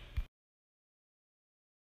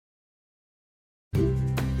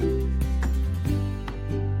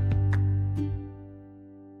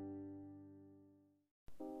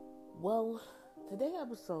 Well, today's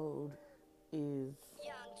episode is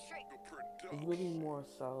really more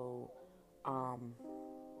so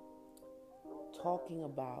talking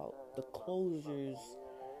about the closures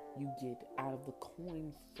you get out of the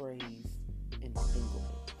coin phrase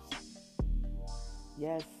entanglements.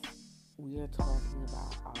 Yes, we are talking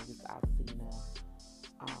about August Alsina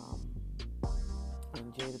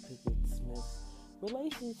and Jada Pinkett Smith's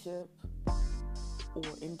relationship or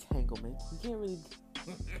entanglement. We can't really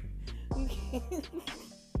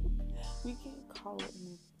we can't call it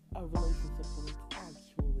a relationship when it's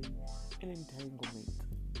actually an entanglement.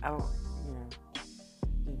 I don't,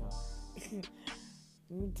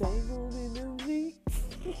 entangled in the sheets.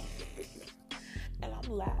 And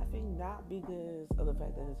I'm laughing not because of the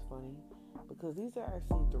fact that it's funny, because these are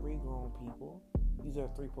actually 3 grown people. These are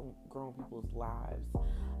 3 grown people's lives.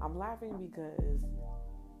 I'm laughing because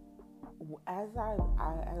as I've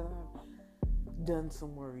done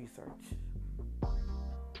some more research,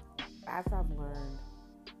 as I've learned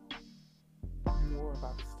more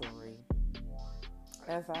about the story,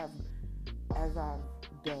 as I've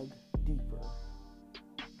dug deeper,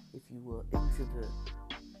 if you will, into the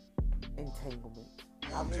entanglement,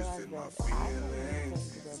 I realized that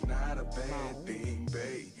it's not a bad thing,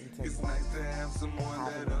 babe. It's nice to have someone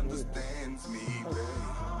that understands me, babe.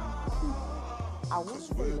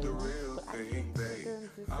 Cause we're the real thing, babe.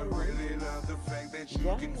 I really love the fact that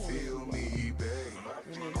you can feel me, babe.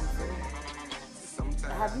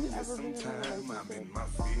 Sometimes, I'm in my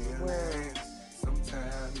feelings.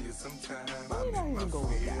 Sometimes, I'm in my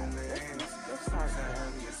feelings.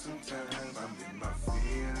 Sometimes, I'm in my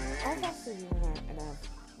feelings. As I sit here and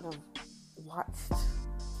I've watched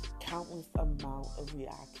countless amount of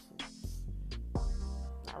reactions,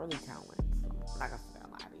 not really countless, I'm not gonna sit there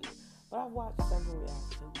and lie to you, But I've watched several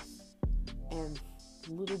reactions and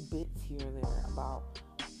little bits here and there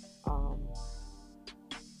um,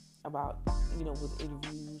 with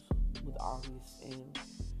interviews with August and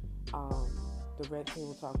the Red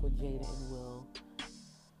Table Talk with Jada and Will.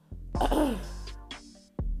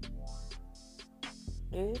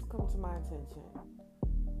 It has come to my attention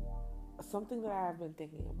something that I have been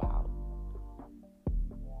thinking about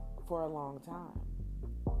for a long time.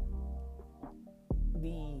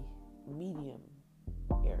 The medium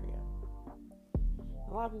area.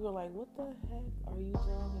 A lot of people are like, what the heck are you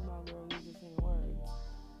talking about, girl? You're just saying words.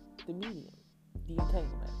 The medium. The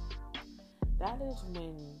entanglement. That is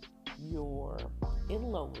when you're in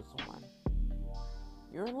love with someone.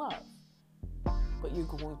 You're in love. But you're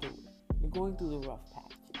going through it. You're going through the rough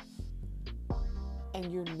patches.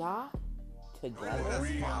 And you're not together.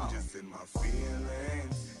 I'm just in my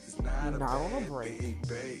feelings. It's not You're a not on a bad break. thing,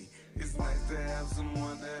 babe. It's nice to have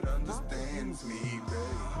someone that understands me,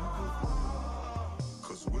 babe.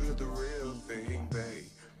 Cause we're the real thing, babe.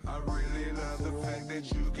 I really love the fact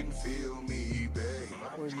that you can feel me, babe.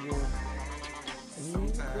 Where you're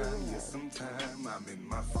Sometimes I'm in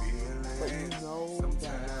my feelings. But you know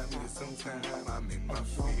Sometimes I'm in my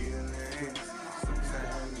feelings.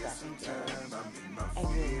 Sometimes I'm in my and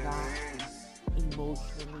you're not feelings.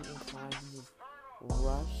 emotionally inclined to just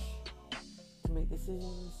rush to make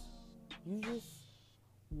decisions. You just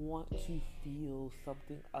want to feel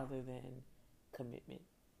something other than commitment.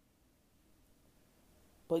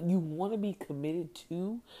 But you want to be committed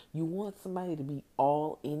to, you want somebody to be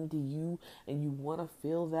all into you, and you want to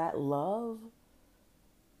feel that love,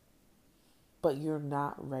 but you're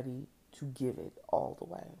not ready to give it all the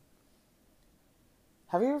way.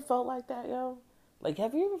 Have you ever felt like that, yo? Like,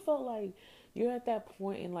 have you ever felt like you're at that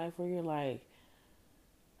point in life where you're like,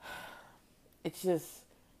 it's just,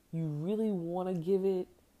 you really want to give it,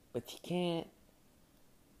 but you can't?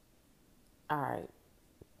 All right.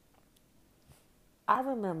 I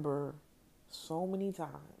remember so many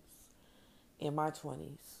times in my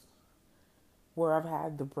 20s where I've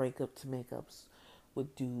had the breakup to makeups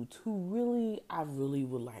with dudes who I really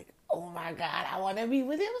would like, oh my God, I want to be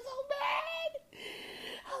with him so bad.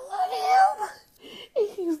 I love him. And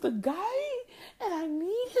he's the guy and I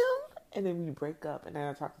need him. And then we break up and then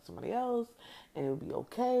I talk to somebody else and it would be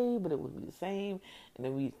okay, but it wouldn't be the same. And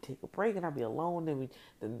then we take a break and I'd be alone. Then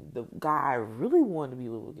the guy I really wanted to be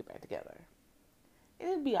with would get back together.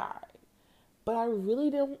 It'd be alright. But I really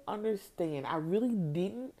didn't understand. I really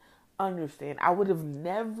didn't understand. I would have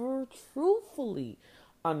never truthfully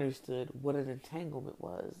understood what an entanglement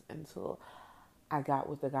was until I got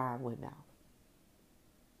with the guy I'm with now.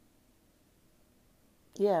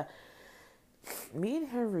 Yeah. Me and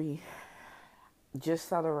Henry just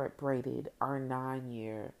celebrated our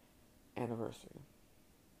 9-year anniversary.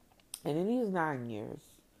 And in these 9 years,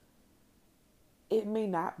 it may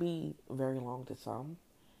not be very long to some,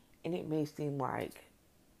 and it may seem like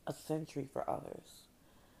a century for others.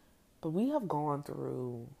 But we have gone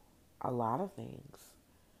through a lot of things.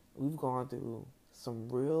 We've gone through some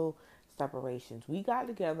real separations. We got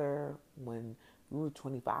together when we were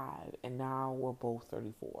 25, and now we're both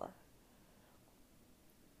 34.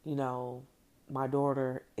 You know, my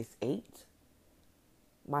daughter is 8.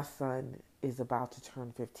 My son is about to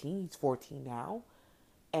turn 15. He's 14 now.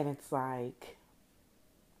 And it's like,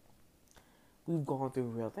 we've gone through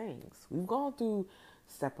real things. We've gone through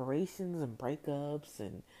separations and breakups,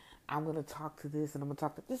 and I'm going to talk to this and I'm going to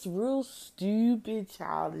talk to this real stupid,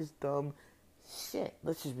 childish, dumb shit.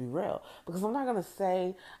 Let's just be real. Because I'm not about to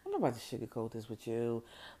sugarcoat this with you.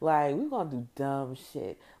 Like, we're going to do dumb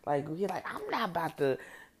shit. Like, we're like, I'm not about to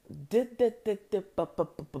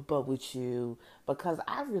with you because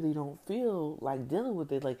I really don't feel like dealing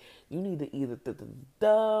with it. Like, you need to either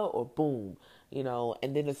or boom, you know,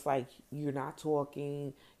 and then it's like you're not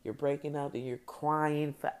talking, you're breaking up, and you're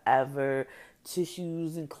crying forever,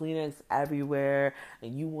 tissues and Kleenex everywhere,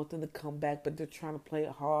 and you want them to come back, but they're trying to play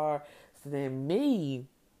it hard. So then me,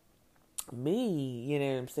 you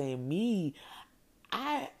know what I'm saying?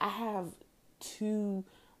 I have two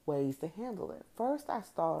ways to handle it. First, I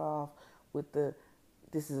start off with this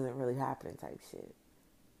isn't really happening type shit.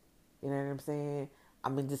 You know what I'm saying?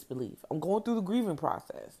 I'm in disbelief. I'm going through the grieving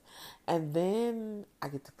process. And then I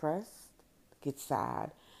get depressed, get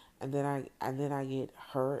sad, and then I get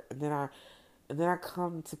hurt, and then I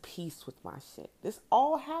come to peace with my shit. This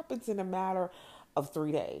all happens in a matter of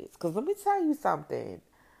 3 days. Cause let me tell you something.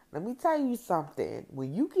 When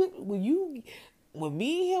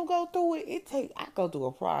me and him go through it, I go through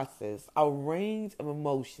a process, a range of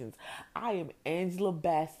emotions. I am Angela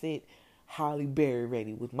Bassett Holly Berry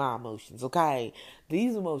ready with my emotions, okay?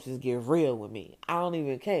 These emotions get real with me. I don't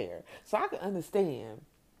even care. So I can understand,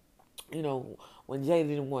 when Jay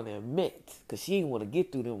didn't want to admit, because she didn't want to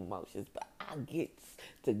get through them emotions, but I get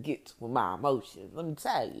with my emotions, let me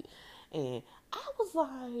tell you. And I was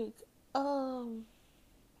like, when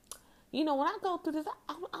I go through this,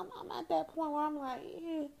 I'm at that point where I'm like,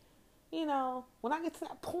 when I get to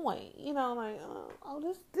that point, like,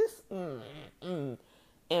 this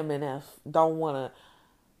MNF don't want to,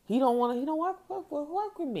 he don't work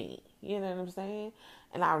with me. You know what I'm saying?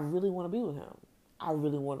 And I really want to be with him. I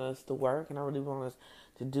really want us to work, and I really want us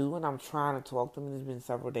to do, and I'm trying to talk to him. It's been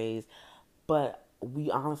several days, but we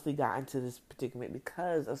honestly got into this predicament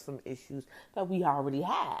because of some issues that we already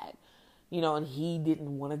had, and he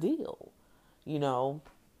didn't want to deal, he wanted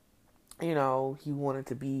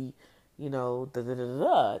to be,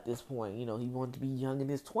 at this point, he wanted to be young in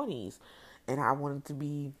his 20s, and I wanted to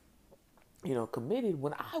be, committed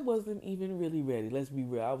when I wasn't even really ready. Let's be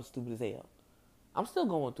real. I was stupid as hell. I'm still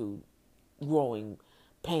going through growing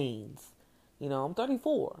pains. I'm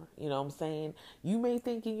 34. You know what I'm saying? You may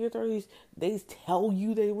think in your 30s, they tell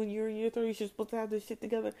you that when you're in your 30s, you're supposed to have this shit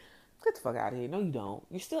together. Get the fuck out of here. No, you don't.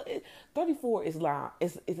 You're still, 34 is like,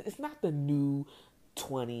 it's not the new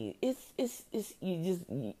 20.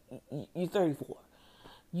 You're 34.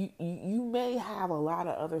 You may have a lot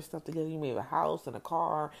of other stuff together. You may have a house and a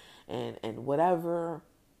car and whatever,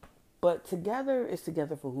 but together is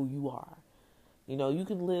together for who you are. You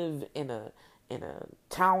can live in a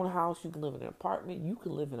townhouse, you can live in an apartment, you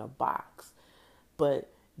can live in a box, but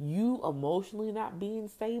you emotionally not being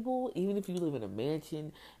stable, even if you live in a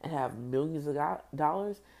mansion and have millions of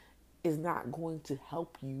dollars, is not going to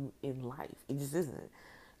help you in life. It just isn't.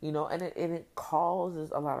 And it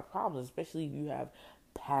causes a lot of problems, especially if you have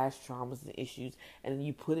past traumas and issues, and then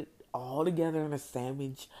you put it all together in a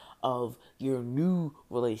sandwich of your new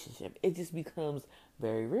relationship. It just becomes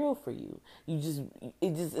very real for you.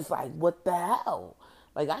 It's like, what the hell?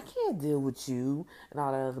 Like, I can't deal with you and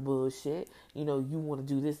all that other bullshit. You want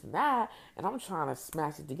to do this and that, and I'm trying to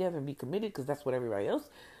smash it together and be committed because that's what everybody else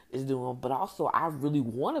is doing. But also, I really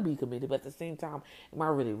want to be committed, but at the same time, am I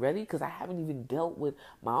really ready? Because I haven't even dealt with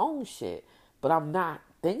my own shit. But I'm not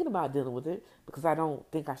thinking about dealing with it because I don't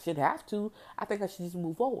think I should have to. I think I should just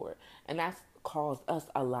move forward. And that's caused us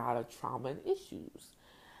a lot of trauma and issues.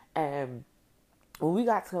 And when we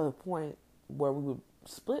got to a point where we would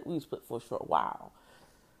split for a short while.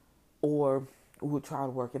 Or we would try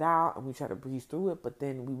to work it out and we try to breeze through it. But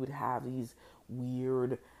then we would have these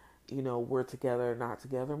weird, we're together, not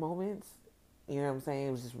together moments. You know what I'm saying?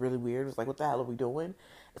 It was just really weird. It's like, what the hell are we doing?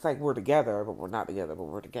 It's like we're together, but we're not together, but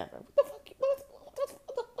we're together. What the fuck?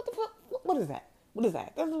 What is that? What is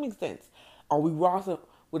that? That doesn't make sense. Are we Ross and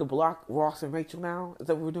Rachel now? Is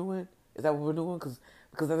that what we're doing? Is that what we're doing? Because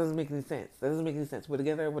that doesn't make any sense. That doesn't make any sense. We're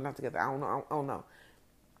together, we're not together. I don't know.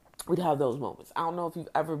 We'd have those moments. I don't know if you've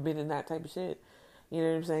ever been in that type of shit. You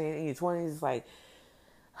know what I'm saying? In your 20s, it's like,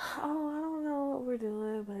 oh, I don't know what we're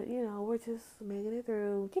doing, but, we're just making it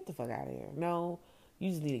through. Get the fuck out of here. No,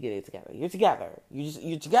 you just need to get it together. You're together.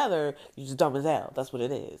 You're together. You're just dumb as hell. That's what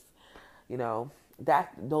it is.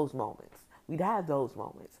 Those moments. We'd have those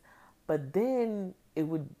moments. But then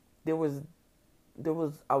there was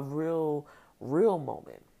a real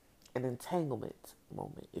moment, an entanglement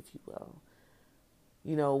moment, if you will.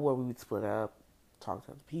 Where we would split up, talk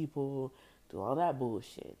to other people, do all that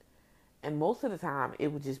bullshit. And most of the time,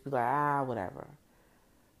 it would just be like, whatever.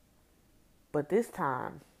 But this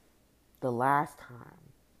time, the last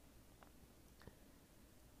time,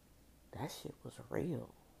 that shit was real.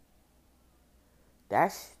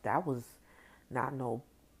 That was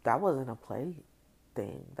that wasn't a play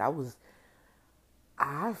thing.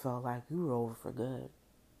 I felt like we were over for good.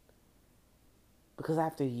 Because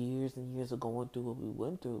after years and years of going through what we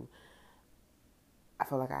went through, I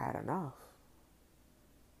felt like I had enough.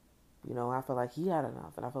 I felt like he had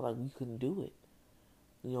enough, and I felt like we couldn't do it.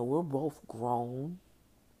 We're both grown,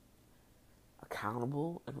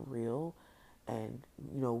 accountable, and real. And,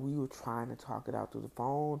 we were trying to talk it out through the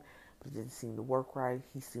phone, but it didn't seem to work right.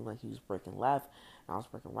 He seemed like he was breaking left, and I was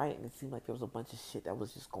breaking right, and it seemed like there was a bunch of shit that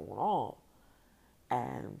was just going on.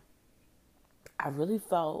 And I really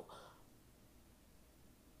felt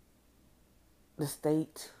the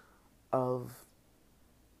state of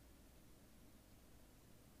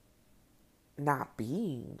not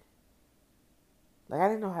being. Like, I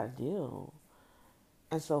didn't know how to deal.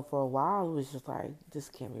 And so for a while, it was just like, this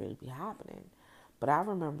can't really be happening. But I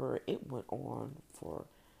remember it went on for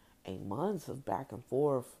 8 months of back and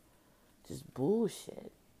forth, just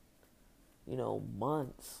bullshit.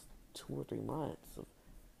 Months, 2 or 3 months of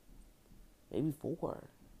maybe 4,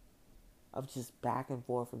 of just back and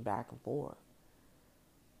forth and back and forth.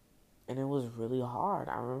 And it was really hard.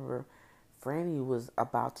 I remember Franny was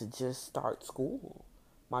about to just start school.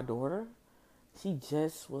 My daughter, she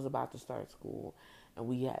just was about to start school. And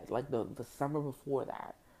we had, like, the summer before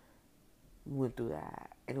that, we went through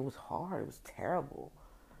that. And it was hard. It was terrible.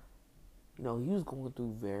 You know, he was going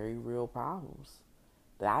through very real problems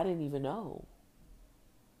that I didn't even know.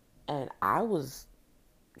 And I was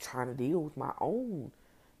trying to deal with my own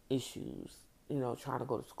issues. You know, trying to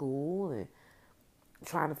go to school and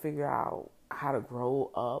trying to figure out how to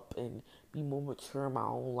grow up and be more mature in my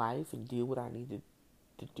own life and do what I needed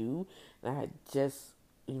to do. And I had just,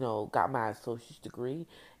 you know, got my associate's degree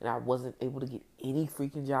and I wasn't able to get any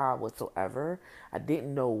freaking job whatsoever. I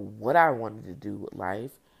didn't know what I wanted to do with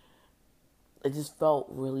life. It just felt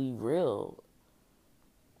really real.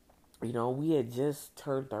 You know, we had just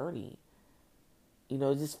turned 30. You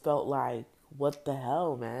know, it just felt like, what the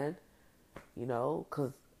hell, man? You know,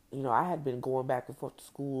 because, you know, I had been going back and forth to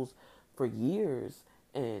schools for years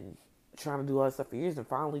and trying to do all that stuff for years and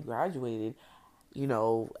finally graduated. You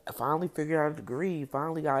know, finally figured out a degree,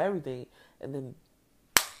 finally got everything. And then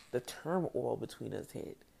the turmoil between us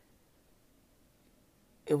hit.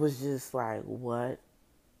 It was just like, what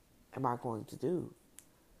am I going to do?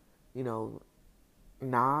 You know,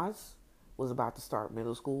 Nas was about to start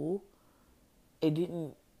middle school.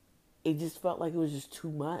 It just felt like it was just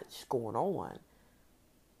too much going on.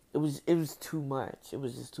 It was too much. It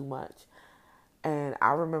was just too much. And I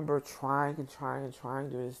remember trying during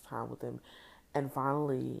this time with him. And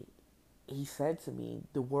finally, he said to me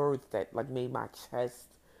the words that, like, made my chest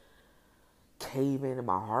cave in and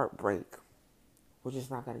my heart break. We're just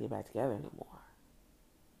not going to get back together anymore.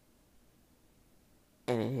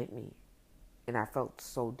 And it hit me. And I felt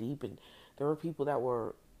so deep. And there were people that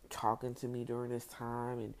were talking to me during this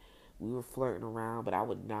time. And we were flirting around. But I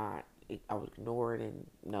would not. I would ignore it and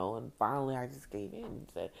no. And finally, I just gave in and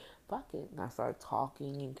said, fuck it. And I started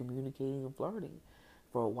talking and communicating and flirting.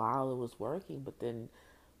 For a while, it was working. But then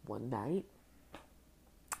one night,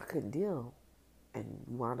 I couldn't deal. And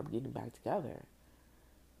we wound up getting back together.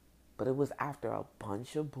 But it was after a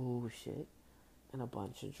bunch of bullshit and a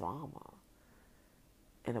bunch of drama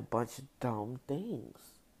and a bunch of dumb things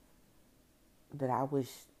that I wish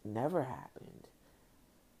never happened.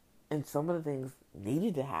 And some of the things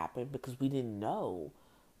needed to happen because we didn't know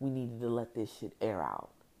we needed to let this shit air out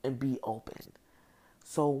and be open.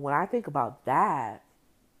 So when I think about that,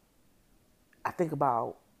 I think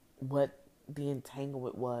about what the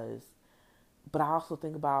entanglement was. But I also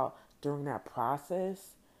think about during that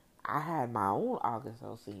process, I had my own August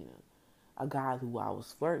Alsina. A guy who I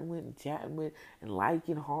was flirting with and chatting with and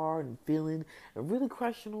liking hard and feeling and really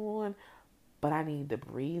crushing on. But I needed to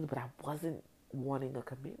breathe, but I wasn't wanting a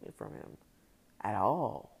commitment from him at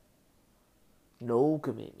all. No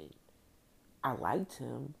commitment. I liked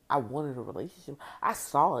him. I wanted a relationship. I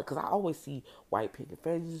saw it because I always see white picket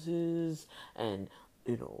fences and,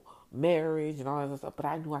 you know, marriage and all that stuff. But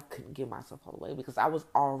I knew I couldn't give myself all the way because I was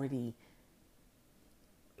already,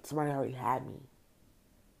 somebody already had me.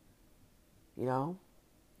 You know?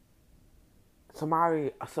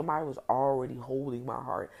 Somebody was already holding my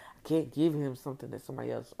heart. I can't give him something that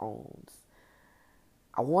somebody else owns.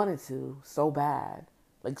 I wanted to so bad.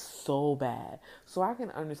 Like, so bad. So I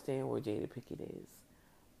can understand where Jada Pinkett is.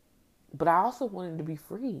 But I also wanted to be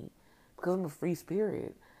free. Because I'm a free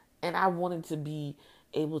spirit. And I wanted to be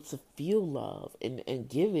able to feel love and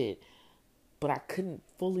give it. But I couldn't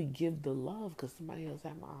fully give the love because somebody else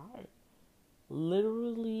had my heart.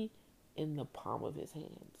 Literally in the palm of his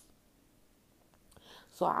hands.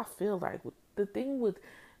 So I feel like the thing with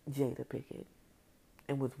Jada Pinkett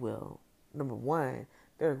and with Will, number one,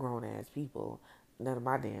 they're grown-ass people. None of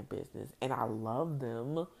my damn business. And I love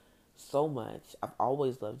them so much. I've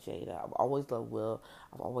always loved Jada. I've always loved Will.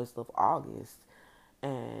 I've always loved August.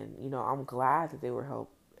 And, you know, I'm glad that they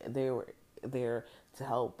were there to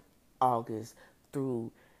help August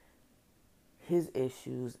through his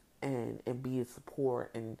issues and be a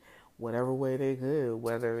support in whatever way they could.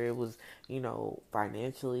 Whether it was, you know,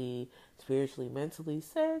 financially, spiritually, mentally,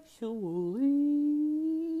 sexually.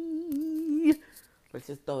 Let's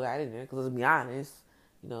just throw that in there, because let's be honest,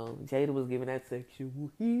 you know, Jada was giving that sexual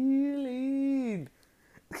healing.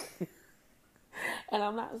 And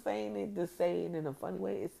I'm not saying it to say it in a funny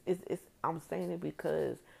way. I'm saying it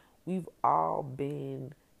because we've all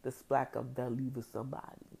been the splack of belly with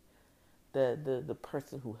somebody. The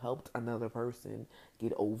person who helped another person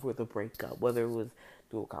get over the breakup, whether it was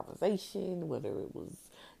through a conversation, whether it was,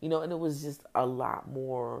 you know, and it was just a lot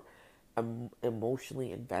more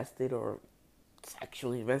emotionally invested or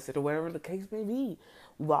sexually invested or whatever the case may be.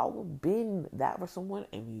 We've all been that for someone,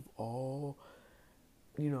 and we've all,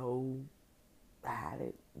 had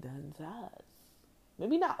it done to us.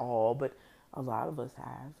 Maybe not all, but a lot of us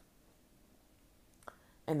have.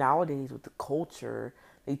 And nowadays with the culture,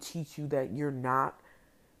 they teach you that you're not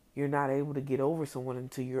able to get over someone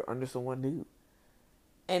until you're under someone new.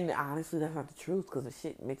 And honestly, that's not the truth, because the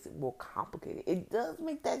shit makes it more complicated. It does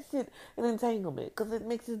make that shit an entanglement, because it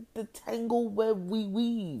makes it the tangle web we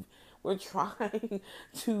weave. We're trying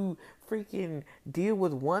to freaking deal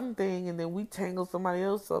with one thing, and then we tangle somebody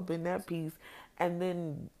else up in that piece, and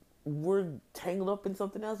then we're tangled up in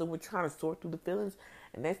something else, and we're trying to sort through the feelings.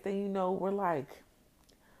 And next thing you know, we're like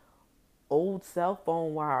old cell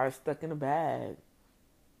phone wires stuck in a bag,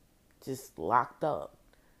 just locked up.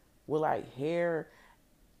 We're like hair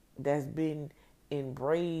that's been in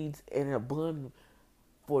braids and a bun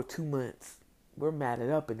for 2 months. We're matted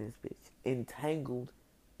up in this bitch, entangled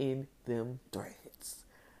in them threads.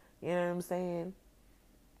 You know what I'm saying?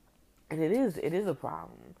 And it is a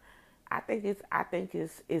problem. I think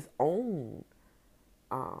it's its own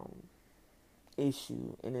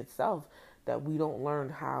issue in itself, that we don't learn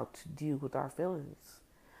how to deal with our feelings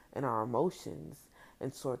and our emotions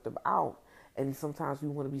and sort them out. And sometimes we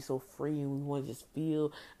want to be so free, and we want to just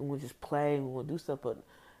feel, and we want to just play, and we want to do stuff. But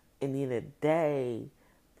in the end of the day,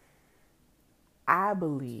 I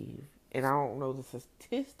believe, and I don't know the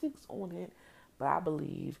statistics on it, but I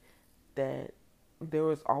believe that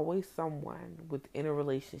there is always someone within a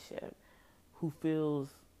relationship who feels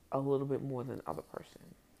a little bit more than the other person.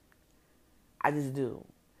 I just do.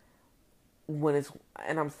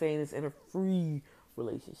 And I'm saying this in a free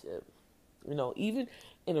relationship. Even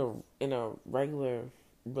in a regular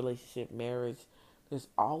relationship, marriage, there's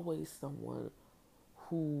always someone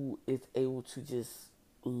who is able to just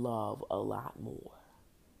love a lot more.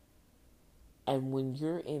 And when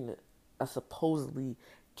you're in a supposedly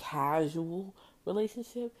casual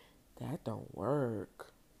relationship, that don't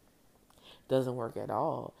work. Doesn't work at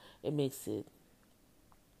all. It makes it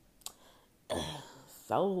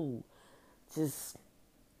so just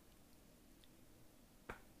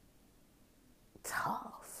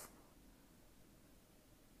tough.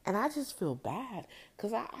 And I just feel bad,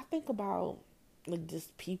 because I think about like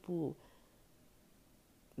just people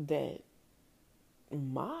that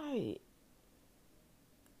might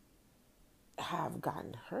have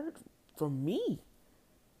gotten hurt from me.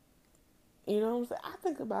 You know what I'm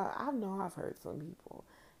saying? I know I've hurt some people,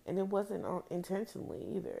 and it wasn't intentionally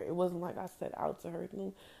either. It wasn't like I set out to hurt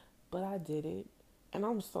them, but I did it. And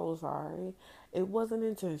I'm so sorry. It wasn't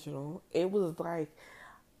intentional. It was like,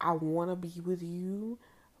 I want to be with you,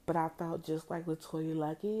 but I felt just like LaToya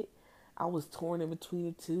Luckett. I was torn in between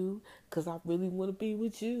the two, because I really want to be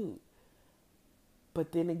with you.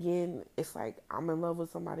 But then again, it's like I'm in love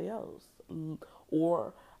with somebody else.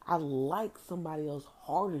 Or I like somebody else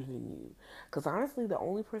harder than you. Because honestly, the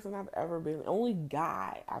only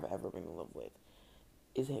guy I've ever been in love with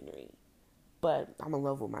is Henry. But I'm in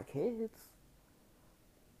love with my kids.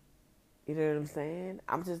 You know what I'm saying?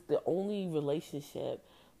 I'm just the only relationship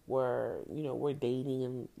where, we're dating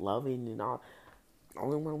and loving and all. The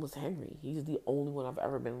only one was Henry. He's the only one I've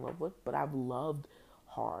ever been in love with. But I've loved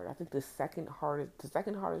hard. I think the second hardest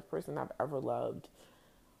person I've ever loved,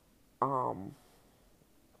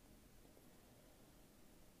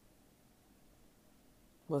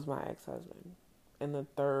 was my ex-husband. And the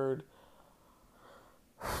third,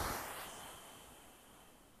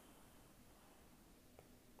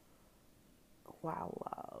 who I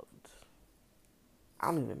loved, I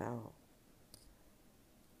don't even know.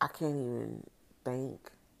 I can't even think.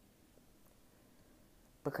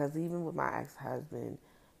 Because even with my ex-husband,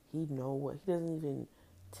 he doesn't even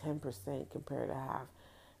 10% compare to half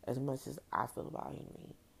as much as I feel about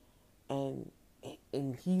Henry.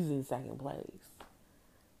 And he's in second place.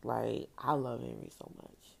 Like, I love Henry so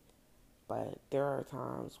much. But there are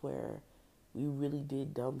times where we really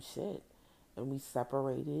did dumb shit. And we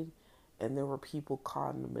separated. And there were people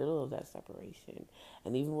caught in the middle of that separation.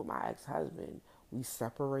 And even with my ex-husband, we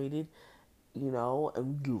separated, and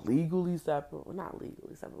we legally separated. Well, not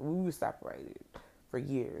legally separated. We were separated for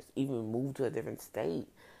years. Even moved to a different state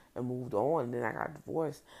and moved on. And then I got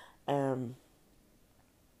divorced. And,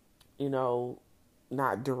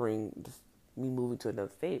 not during me moving to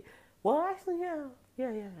another state. Well, actually, yeah.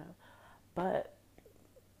 But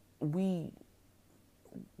we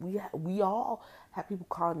all had people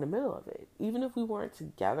caught in the middle of it. Even if we weren't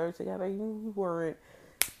together, even if we weren't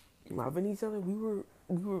loving each other, we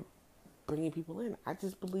were bringing people in. I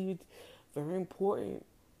just believe it's very important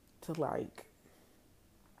to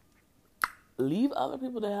leave other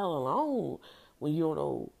people the hell alone when you don't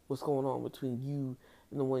know what's going on between you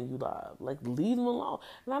and the one you love. Like, leave them alone.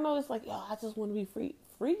 And I know it's like, yo, I just want to be free.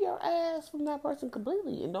 Free your ass from that person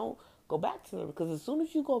completely and don't go back to them. Because as soon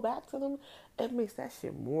as you go back to them, it makes that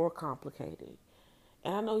shit more complicated.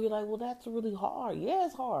 And I know you're like, well, that's really hard. Yeah,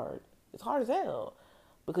 it's hard. It's hard as hell.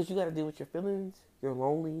 Because you got to deal with your feelings. You're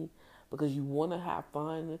lonely. Because you want to have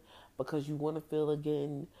fun. Because you want to feel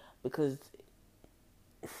again. Because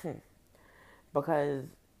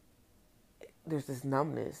there's this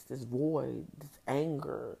numbness, this void, this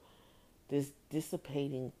anger, this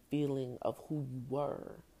dissipating feeling of who you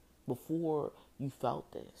were before you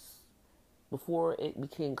felt this. Before it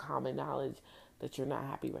became common knowledge that you're not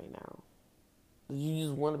happy right now. You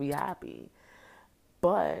just want to be happy.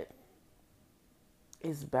 But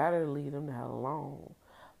it's better to leave them the hell alone.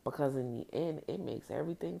 Because in the end, it makes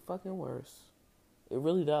everything fucking worse. It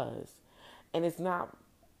really does. And it's not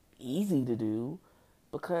easy to do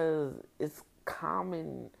because it's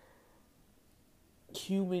common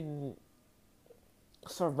human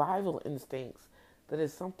survival instincts that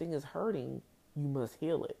if something is hurting, you must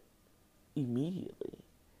heal it immediately.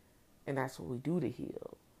 And that's what we do to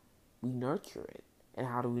heal. We nurture it. And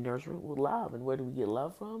how do we nurture it? With love. And where do we get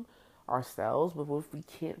love from? Ourselves. But what if we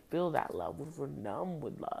can't feel that love? What if we're numb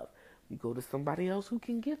with love? We go to somebody else who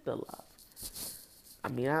can give the love. I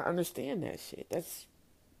mean, I understand that shit. That's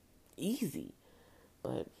easy.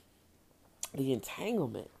 But the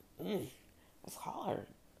entanglement, that's hard.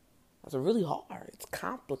 That's really hard. It's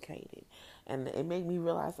complicated. And it made me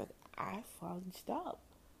realize, like, I fucked up.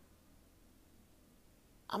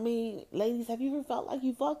 I mean, ladies, have you ever felt like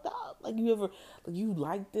you fucked up? Like you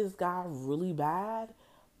like this guy really bad,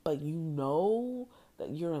 but you know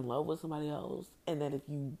that you're in love with somebody else, and that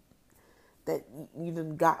you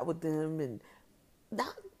done got with them, and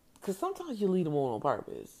not, because sometimes you lead them on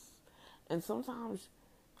purpose, and sometimes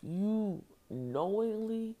you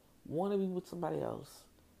knowingly want to be with somebody else,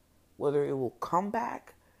 whether it will come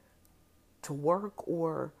back to work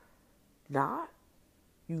or not.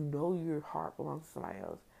 You know your heart belongs to somebody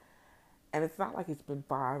else. And it's not like it's been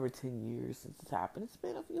 5 or 10 years since it's happened. It's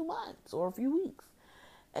been a few months or a few weeks.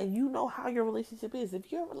 And you know how your relationship is. If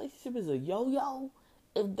your relationship is a yo-yo,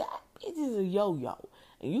 if that bitch is a yo-yo,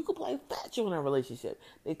 and you can play fetch in that relationship,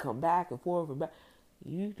 they come back and forth and back,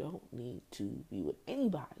 you don't need to be with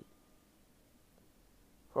anybody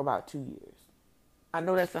for about 2 years. I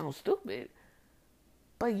know that sounds stupid,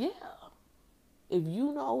 but yeah. If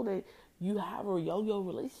you know that you have a yo-yo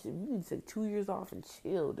relationship, you need to take 2 years off and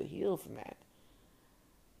chill to heal from that.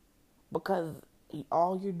 Because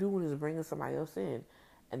all you're doing is bringing somebody else in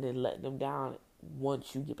and then letting them down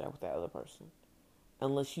once you get back with that other person.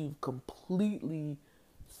 Unless you've completely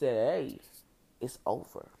said, hey, it's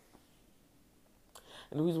over.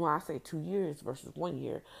 And the reason why I say 2 years versus 1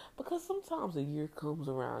 year, because sometimes a year comes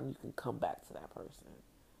around, you can come back to that person.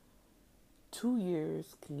 2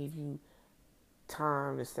 years can give you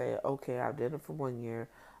time to say, okay, I've done it for 1 year,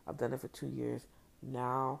 I've done it for 2 years,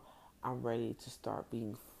 now I'm ready to start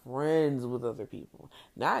being friends with other people.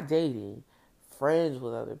 Not dating, friends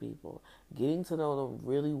with other people, getting to know them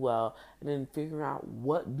really well, and then figuring out,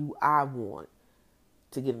 what do I want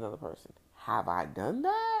to get another person? Have I done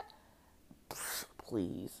that?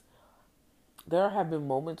 Please. There have been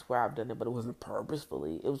moments where I've done it, but it wasn't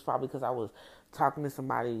purposefully. It was probably because I was talking to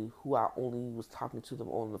somebody who I only was talking to them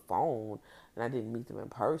on the phone, and I didn't meet them in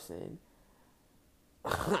person.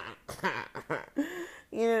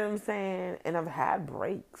 You know what I'm saying? And I've had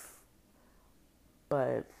breaks,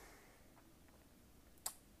 but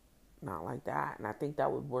not like that. And I think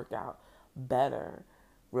that would work out better.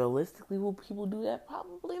 Realistically, will people do that?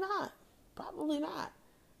 Probably not. Probably not.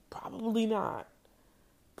 Probably not.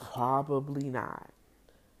 Probably not.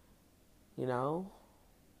 You know?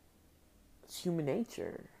 It's human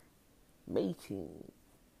nature. Mating.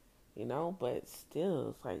 You know? But still,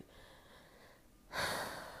 it's like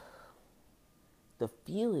the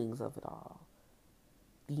feelings of it all,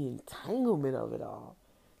 the entanglement of it all,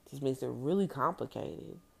 just makes it really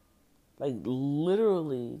complicated. Like,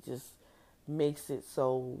 literally just makes it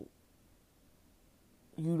so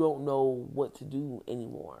you don't know what to do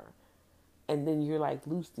anymore. And then you're like,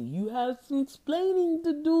 Lucy, you have some explaining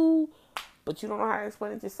to do, but you don't know how to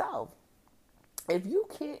explain it to yourself. If you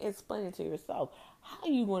can't explain it to yourself, how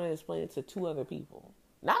are you going to explain it to 2 other people?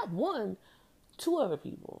 Not 1, 2 other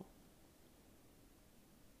people.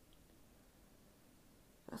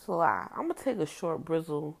 That's a lot. I'm going to take a short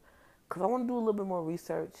brizzle because I want to do a little bit more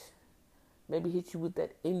research. Maybe hit you with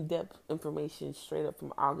that in-depth information straight up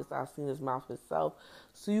from August Alsina's mouth himself,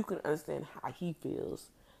 so you can understand how he feels.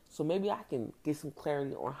 So maybe I can get some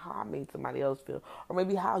clarity on how I made somebody else feel, or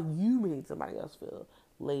maybe how you made somebody else feel.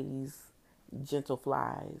 Ladies, gentle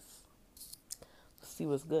flies. Let's see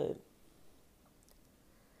what's good.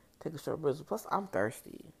 Take a short break. Plus, I'm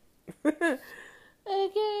thirsty.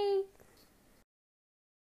 Okay.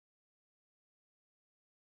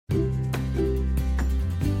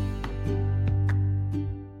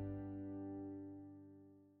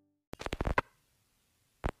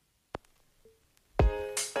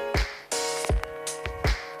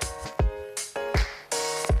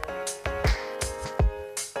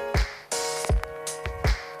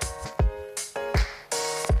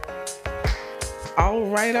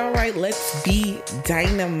 All right, let's be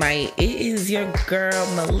dynamite. It is your girl,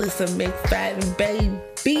 Melissa McFadden,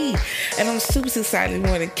 baby. And I'm super excited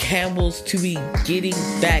for the Campbells to be getting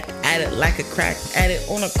back at it like a crack addict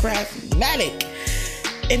on a Craftmatic.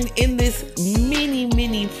 And in this mini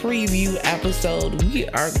preview episode, we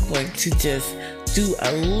are going to just do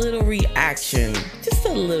a little reaction, just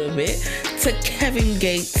a little bit, to Kevin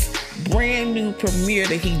Gates' brand new premiere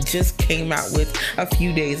that he just came out with a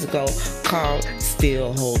few days ago called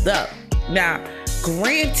Still Hold Up. Now,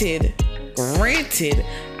 granted,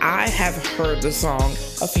 I have heard the song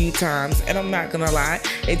a few times, and I'm not gonna lie,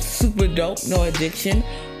 it's super dope, No Addiction,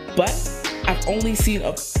 but I've only seen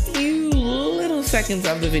a few little seconds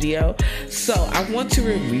of the video, so I want to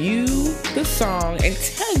review the song and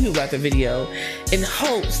tell you about the video in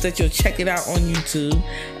hopes that you'll check it out on YouTube,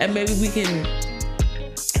 and maybe we can,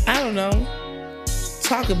 I don't know,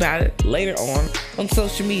 talk about it later on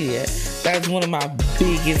social media. That's one of my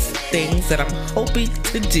biggest things that I'm hoping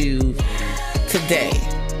to do today.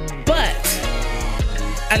 But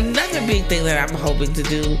another big thing that I'm hoping to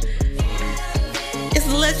do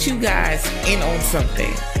is let you guys in on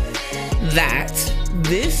something. That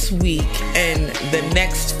this week and the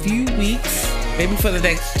next few weeks, maybe for the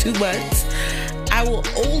next 2 months, I will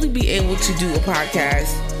only be able to do a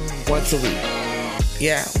podcast once a week.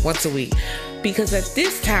 Yeah, once a week. Because at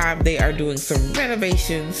this time, they are doing some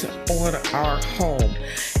renovations on our home.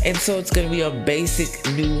 And so it's going to be a basic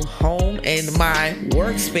new home. And my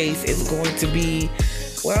workspace is going to be,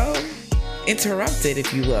 well, interrupted,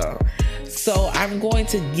 if you will. So I'm going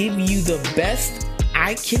to give you the best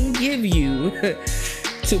I can give you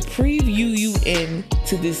to preview you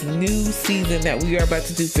into this new season that we are about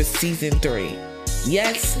to do for season 3.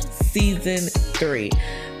 Yes, season 3.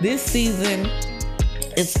 This season,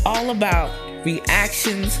 it's all about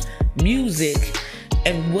reactions, music,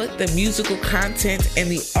 and what the musical content and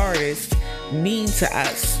the artist mean to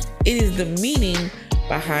us. It is the meaning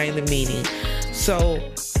behind the meaning. So,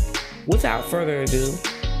 without further ado,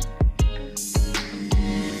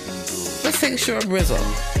 let's take a short brizzle.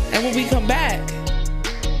 And when we come back,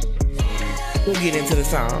 we'll get into the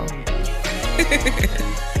song.